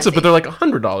are expensive, but they're like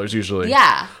 $100 usually.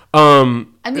 Yeah. I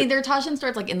mean, they're Taschen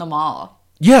stores like in the mall.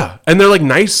 Yeah, and they're like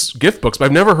nice gift books, but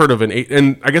I've never heard of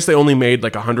and I guess they only made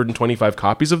like 125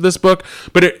 copies of this book,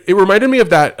 but it reminded me of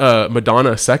that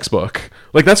Madonna sex book.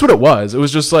 Like that's what it was. It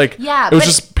was just like, it was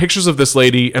just pictures of this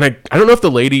lady, and I don't know if the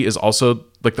lady is also,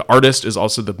 like the artist is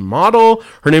also the model.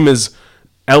 Her name is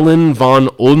Ellen von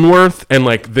Ulnworth, and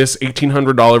like this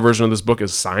 $1,800 version of this book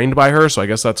is signed by her, so I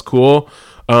guess that's cool.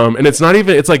 And it's not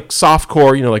even, it's like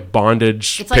softcore, you know, like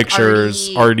bondage it's like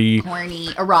pictures, arty, horny,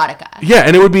 erotica. Yeah,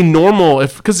 and it would be normal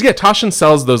because Taschen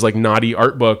sells those like naughty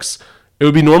art books. It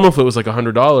would be normal if it was like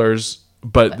 $100,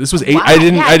 but this was $8. Wow,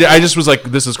 I just was like,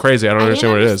 this is crazy. I don't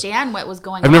understand what it is. What was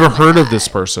going on. I've never heard of this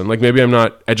person. Like maybe I'm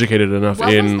not educated enough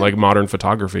in like modern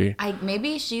photography.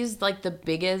 Maybe she's like the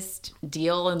biggest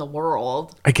deal in the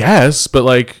world. I guess, but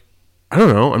like, I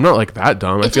don't know. I'm not like that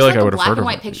dumb. I feel like I would have heard of it.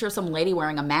 Black and white picture of some lady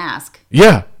wearing a mask.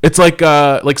 Yeah, it's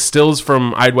like stills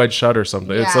from Eyed Wide Shut or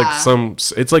something. Yeah.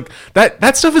 It's like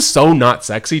that stuff is so not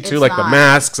sexy too. It's like the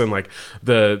masks and like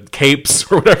the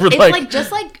capes or whatever.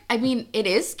 It's I mean, it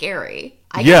is scary.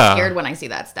 I get scared when I see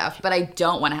that stuff, but I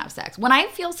don't want to have sex. When I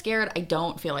feel scared, I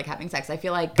don't feel like having sex. I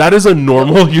feel like that is a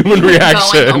normal human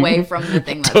reaction. Going away from the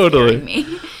thing that's scaring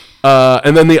me.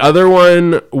 And then the other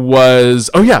one was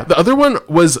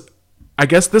I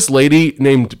guess this lady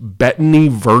named Bettany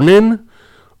Vernon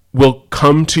will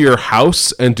come to your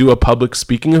house and do a public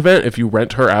speaking event if you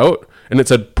rent her out. And it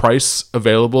said price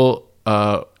available,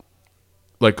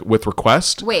 like with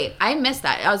request. Wait, I missed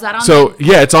that. Was that on? So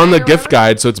yeah, it's on the gift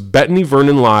guide. So it's Bettany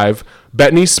Vernon Live.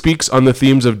 Bettany speaks on the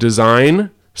themes of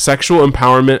design, sexual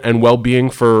empowerment, and well-being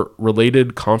for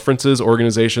related conferences,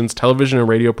 organizations, television and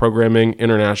radio programming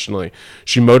internationally.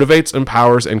 She motivates,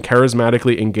 empowers, and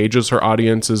charismatically engages her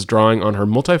audiences, drawing on her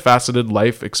multifaceted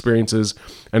life experiences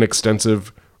and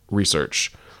extensive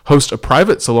research. Host a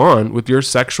private salon with your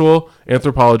sexual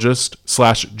anthropologist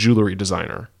 / jewelry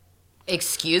designer.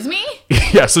 Excuse me?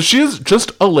 Yeah, so she is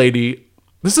just a lady.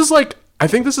 This is like, I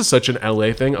think this is such an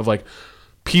LA thing of like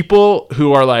people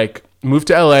who are like, move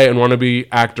to LA and want to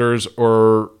be actors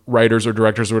or writers or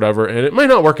directors or whatever, and it might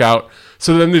not work out.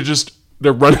 So then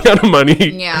they're running out of money.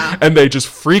 Yeah. And they just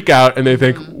freak out and they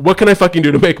think, what can I fucking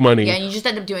do to make money? Yeah, and you just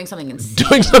end up doing something insane.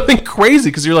 Doing something crazy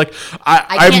because you're like,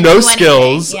 I have no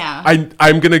skills. Yeah.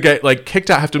 I'm going to get like kicked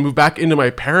out, have to move back into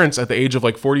my parents at the age of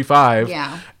like 45.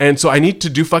 Yeah. And so I need to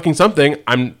do fucking something.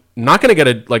 I'm not going to get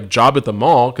a like job at the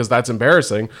mall because that's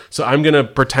embarrassing. So I'm going to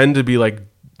pretend to be like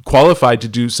qualified to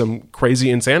do some crazy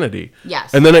insanity.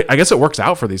 Yes. And then I guess it works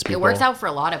out for these people. It works out for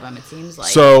a lot of them, it seems like.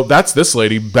 So that's this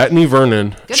lady, Bettany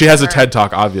Vernon. She has a TED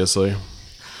Talk, obviously.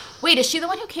 Wait, is she the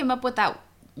one who came up with that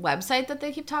website that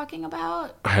they keep talking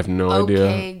about? I have no idea.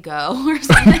 Okay Go or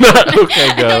something.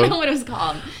 Okay Go. I don't know what it was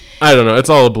called. I don't know.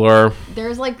 It's all a blur.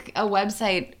 There's like a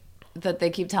website that they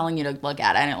keep telling you to look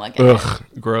at. I didn't look at it. Ugh,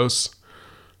 gross.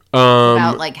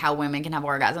 About like how women can have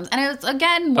orgasms, and it's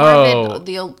again more of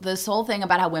this whole thing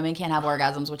about how women can't have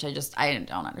orgasms, which I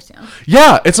don't understand.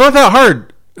 Yeah, it's not that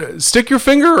hard. Stick your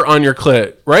finger on your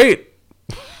clit, right?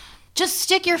 Just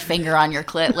stick your finger on your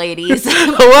clit, ladies.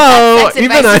 Hello,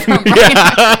 even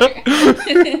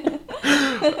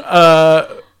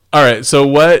all right. So,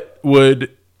 what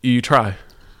would you try?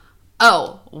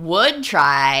 Oh, would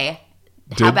try.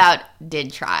 How about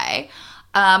did try?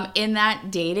 In that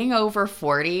Dating Over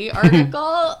 40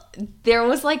 article, there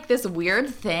was like this weird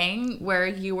thing where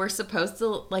you were supposed to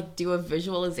like do a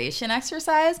visualization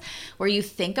exercise where you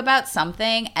think about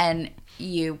something and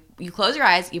you close your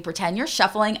eyes, you pretend you're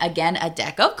shuffling again a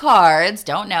deck of cards.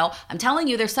 Don't know. I'm telling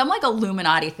you, there's some like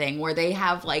Illuminati thing where they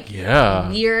have like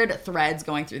weird threads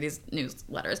going through these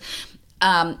newsletters.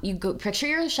 You go picture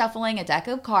you're shuffling a deck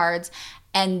of cards,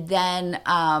 and then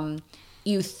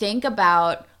you think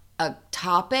about a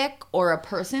topic or a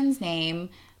person's name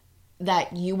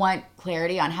that you want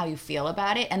clarity on how you feel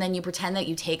about it, and then you pretend that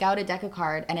you take out a deck of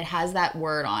cards and it has that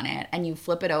word on it, and you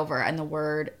flip it over and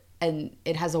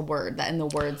it has a word and the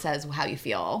word says how you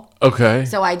feel. Okay.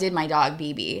 So I did my dog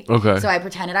BB. Okay. So I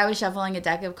pretended I was shuffling a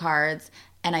deck of cards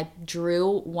and I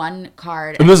drew one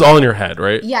card. And this is all in your head,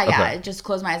 right? Yeah. Okay. I just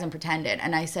closed my eyes and pretended,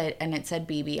 and it said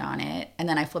BB on it, and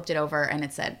then I flipped it over and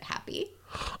it said happy.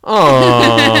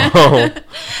 Oh,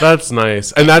 that's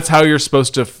nice. And that's how you're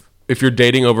supposed to, if you're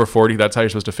dating over 40, that's how you're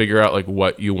supposed to figure out like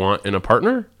what you want in a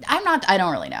partner? I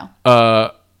don't really know.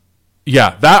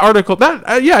 Yeah, that article,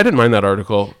 I didn't mind that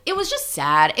article. It was just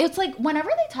sad. It's like whenever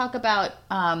they talk about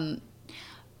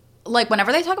like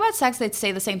whenever they talk about sex, they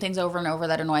say the same things over and over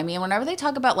that annoy me. And whenever they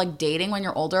talk about like dating when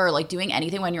you're older or like doing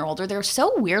anything when you're older, they're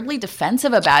so weirdly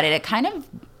defensive about it. It kind of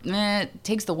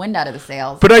takes the wind out of the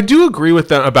sails. But I do agree with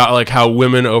them about like how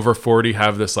women over 40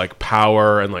 have this like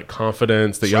power and like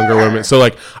confidence that younger women. So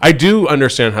like I do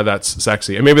understand how that's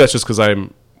sexy. And maybe that's just because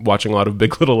I'm watching a lot of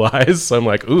Big Little Lies. So I'm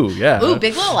like, ooh, yeah. Ooh,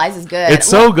 Big Little Lies is good. It's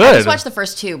so good. I just watched the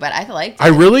first 2, but I liked it. I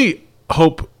really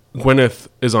hope Gwyneth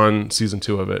is on season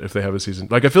 2 of it if they have a season.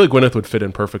 Like I feel like Gwyneth would fit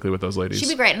in perfectly with those ladies. She'd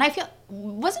be great. And I feel,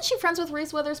 wasn't she friends with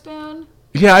Reese Witherspoon?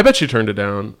 Yeah, I bet she turned it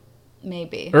down.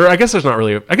 Maybe. Or I guess there's not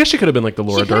really. I guess she could have been like the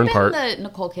Laura Dern part. The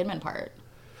Nicole Kidman part.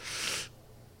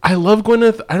 I love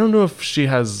Gwyneth. I don't know if she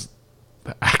has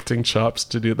the acting chops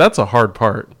to do. That's a hard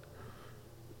part.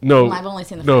 No, well, I've only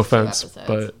seen the first 2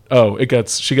 episodes. But it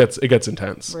gets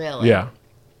intense. Really? Yeah.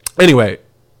 Anyway,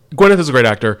 Gwyneth is a great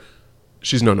actor.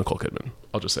 She's no Nicole Kidman.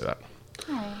 I'll just say that.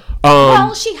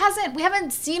 Well, she hasn't. We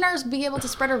haven't seen her be able to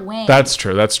spread her wings. That's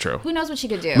true. Who knows what she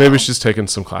could do? Maybe she's taken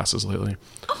some classes lately.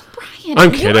 Oh, Brian!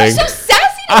 I'm kidding. You're so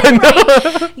sassy today,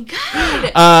 Brian.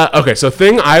 God. Okay, so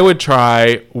thing I would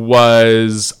try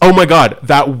was, oh my god,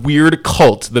 that weird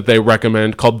cult that they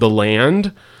recommend called The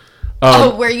Land.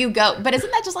 Where you go, but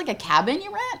isn't that just like a cabin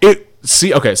you rent? It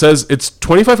says it's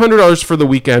 $2,500 for the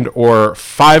weekend or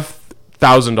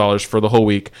 $5,000 for the whole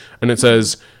week, and it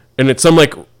says, and it's some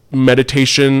like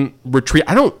meditation retreat.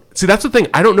 I don't see. That's the thing.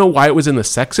 I don't know why it was in the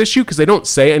sex issue because they don't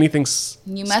say anything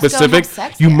you must specific. Go have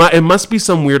sex it must be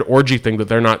some weird orgy thing that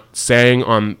they're not saying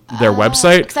on their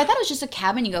website. Because I thought it was just a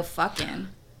cabin you go fuck in.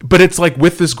 But it's like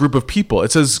with this group of people.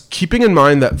 It says, keeping in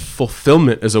mind that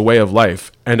fulfillment is a way of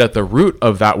life, and at the root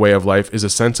of that way of life is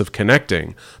a sense of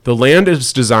connecting. The Land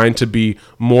is designed to be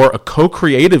more a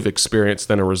co-creative experience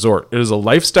than a resort. It is a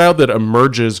lifestyle that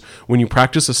emerges when you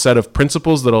practice a set of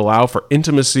principles that allow for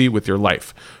intimacy with your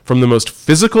life, from the most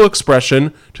physical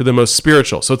expression to the most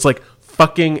spiritual. So it's like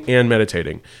fucking and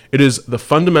meditating. It is the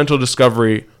fundamental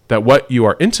discovery that what you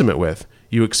are intimate with,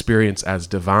 you experience as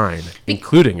divine,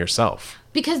 including yourself.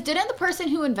 Because didn't the person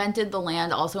who invented The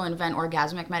Land also invent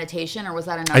orgasmic meditation, or was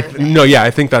that another thing? No, yeah,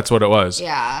 I think that's what it was.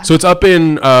 Yeah. So it's up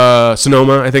in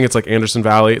Sonoma. I think it's like Anderson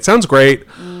Valley. It sounds great. If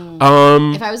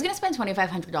I was going to spend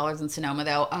 $2,500 in Sonoma,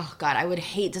 though, oh, God, I would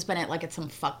hate to spend it like it's some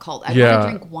fuck cult. I want to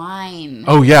drink wine.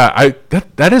 Oh, yeah.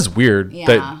 That is weird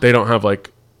that they don't have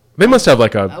like... They must have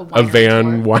like a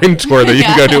van wine tour that you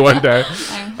can go to one day.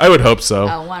 I would hope so.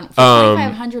 For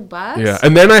 $2,500? Yeah.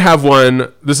 And then I have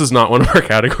one, this is not one of our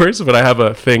categories, but I have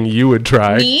a thing you would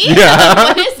try. Me? Yeah.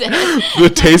 What is it? The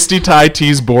Tasty Thai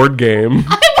Teas board game.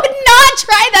 I would not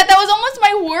try that. That was almost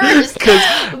my worst. Because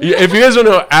if you guys don't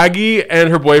know, Aggie and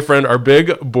her boyfriend are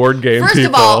big board game people. First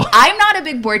of all, I'm not a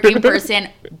big board game person.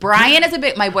 Brian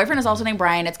is my boyfriend is also named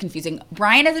Brian. It's confusing.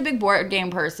 Brian is a big board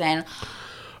game person.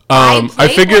 I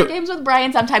play board games with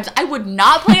Brian sometimes. I would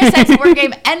not play a sex board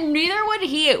game, and neither would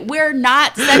he. We're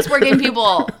not sex board game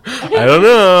people. I don't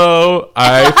know.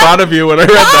 I thought of you when I read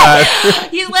that.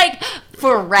 He's like,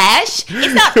 fresh?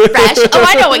 It's not fresh. Oh,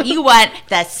 I know what you want.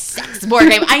 The sex board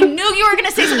game. I knew you were going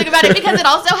to say something about it because it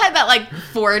also had that like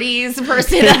 40s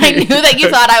person that I knew that you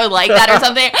thought I would like that or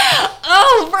something.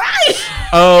 Oh, Brian.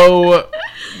 Oh,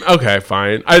 okay,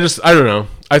 fine. I don't know.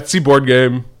 I see board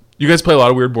game. You guys play a lot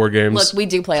of weird board games. Look, we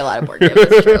do play a lot of board games,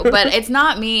 it's true. But it's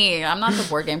not me. I'm not the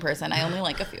board game person. I only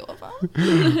like a few of them.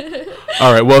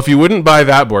 All right. Well, if you wouldn't buy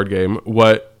that board game,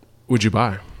 what would you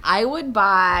buy? I would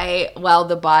buy, well,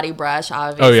 the body brush,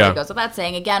 obviously. Oh, yeah. It goes without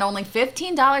saying. Again, only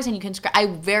 $15, and you can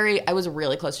I was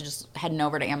really close to just heading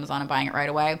over to Amazon and buying it right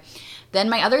away. Then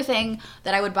my other thing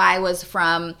that I would buy was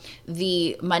from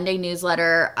the Monday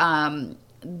newsletter,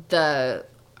 the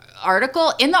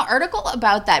article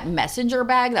about that messenger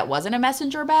bag that wasn't a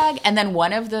messenger bag, and then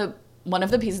one of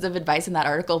the pieces of advice in that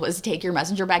article was take your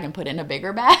messenger bag and put it in a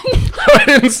bigger bag. I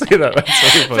didn't see that.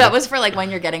 That's really funny. That was for like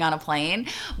when you're getting on a plane,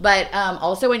 but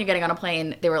also when you're getting on a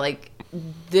plane, they were like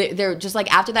they're just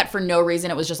like after that for no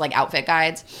reason it was just like outfit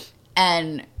guides,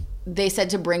 and they said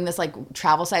to bring this like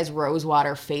travel size rose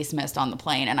water face mist on the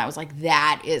plane, and I was like,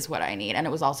 that is what I need, and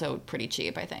it was also pretty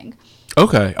cheap, I think.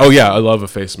 Okay. Oh yeah, I love a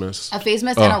face mist. A face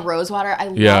mist and a rose water. I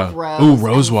love rose. Ooh,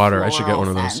 rose water. I should get one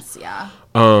of those. Scents, yeah.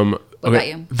 What about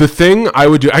you? The thing I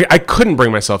would do, I couldn't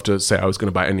bring myself to say I was going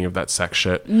to buy any of that sex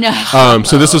shit. No.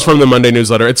 So this is from the Monday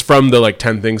newsletter. It's from the like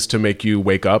 10 things to make you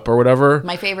wake up or whatever.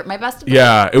 My best.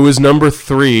 Yeah, it was number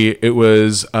 3. It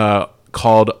was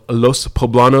called Los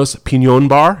Poblanos Piñón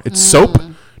Bar. It's soap,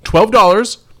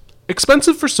 $12.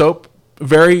 Expensive for soap.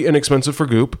 very inexpensive for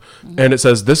Goop. And it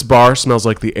says, this bar smells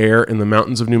like the air in the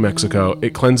mountains of New Mexico.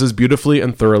 It cleanses beautifully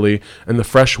and thoroughly, and the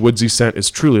fresh woodsy scent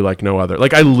is truly like no other.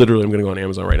 Like, I literally am going to go on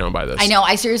Amazon right now and buy this. I know.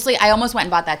 I almost went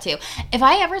and bought that too. If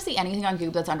I ever see anything on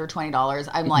Goop that's under $20,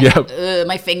 I'm like, ugh,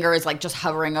 my finger is like just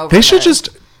hovering over. They should just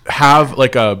have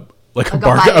like a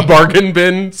bargain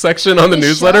bin section on the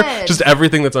newsletter. Just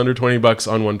everything that's under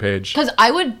 $20 on one page. Because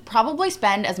I would probably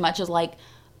spend as much as like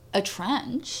a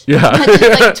trench. Yeah.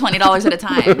 Just like $20 at a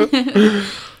time.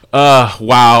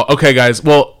 Wow. Okay, guys.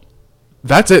 Well,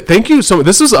 that's it. Thank you so much.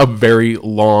 This is a very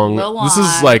long. This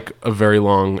is like a very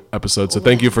long episode. So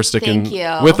thank you for sticking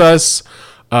with us.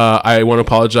 I want to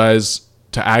apologize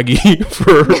to Aggie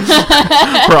for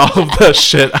all of the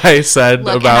shit I said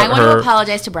about her. I want to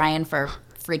apologize to Brian for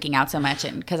freaking out so much,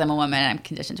 and because I'm a woman and I'm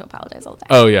conditioned to apologize all the time.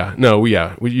 Oh yeah, no,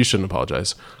 you shouldn't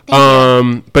apologize.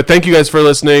 But thank you guys for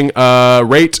listening.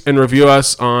 Rate and review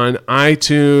us on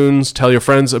iTunes. Tell your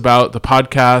friends about the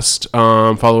podcast.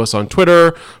 Follow us on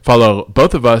Twitter. Follow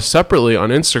both of us separately on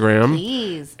Instagram.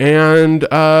 Please. And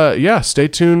stay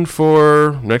tuned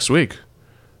for next week.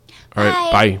 All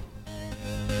right, bye.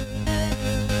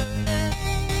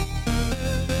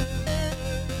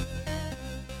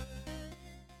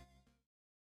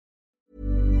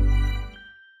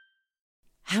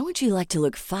 How would you like to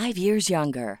look 5 years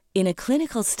younger? In a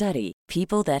clinical study,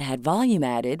 people that had volume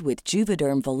added with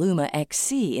Juvederm Voluma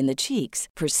XC in the cheeks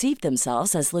perceived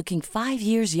themselves as looking 5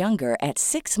 years younger at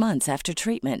 6 months after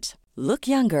treatment. Look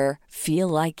younger, feel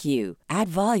like you. Add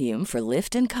volume for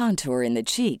lift and contour in the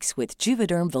cheeks with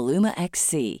Juvederm Voluma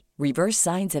XC. Reverse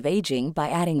signs of aging by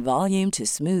adding volume to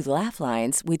smooth laugh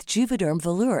lines with Juvederm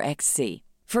Volure XC.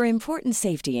 For important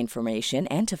safety information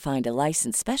and to find a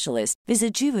licensed specialist,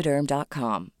 visit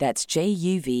Juvederm.com. That's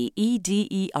JUVEDERM.com.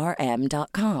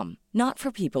 Not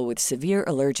for people with severe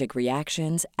allergic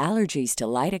reactions, allergies to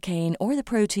lidocaine, or the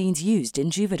proteins used in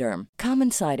Juvederm.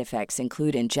 Common side effects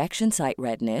include injection site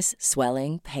redness,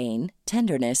 swelling, pain,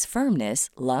 tenderness, firmness,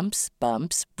 lumps,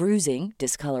 bumps, bruising,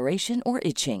 discoloration, or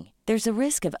itching. There's a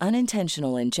risk of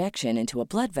unintentional injection into a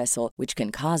blood vessel, which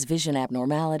can cause vision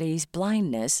abnormalities,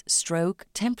 blindness, stroke,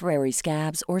 temporary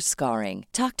scabs, or scarring.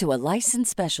 Talk to a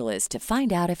licensed specialist to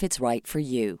find out if it's right for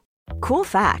you. Cool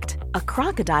fact, a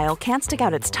crocodile can't stick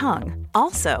out its tongue.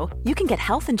 Also, you can get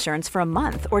health insurance for a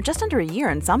month or just under a year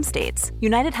in some states.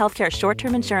 United Healthcare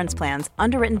short-term insurance plans,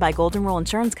 underwritten by Golden Rule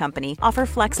Insurance Company, offer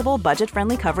flexible,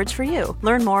 budget-friendly coverage for you.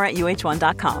 Learn more at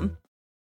uh1.com.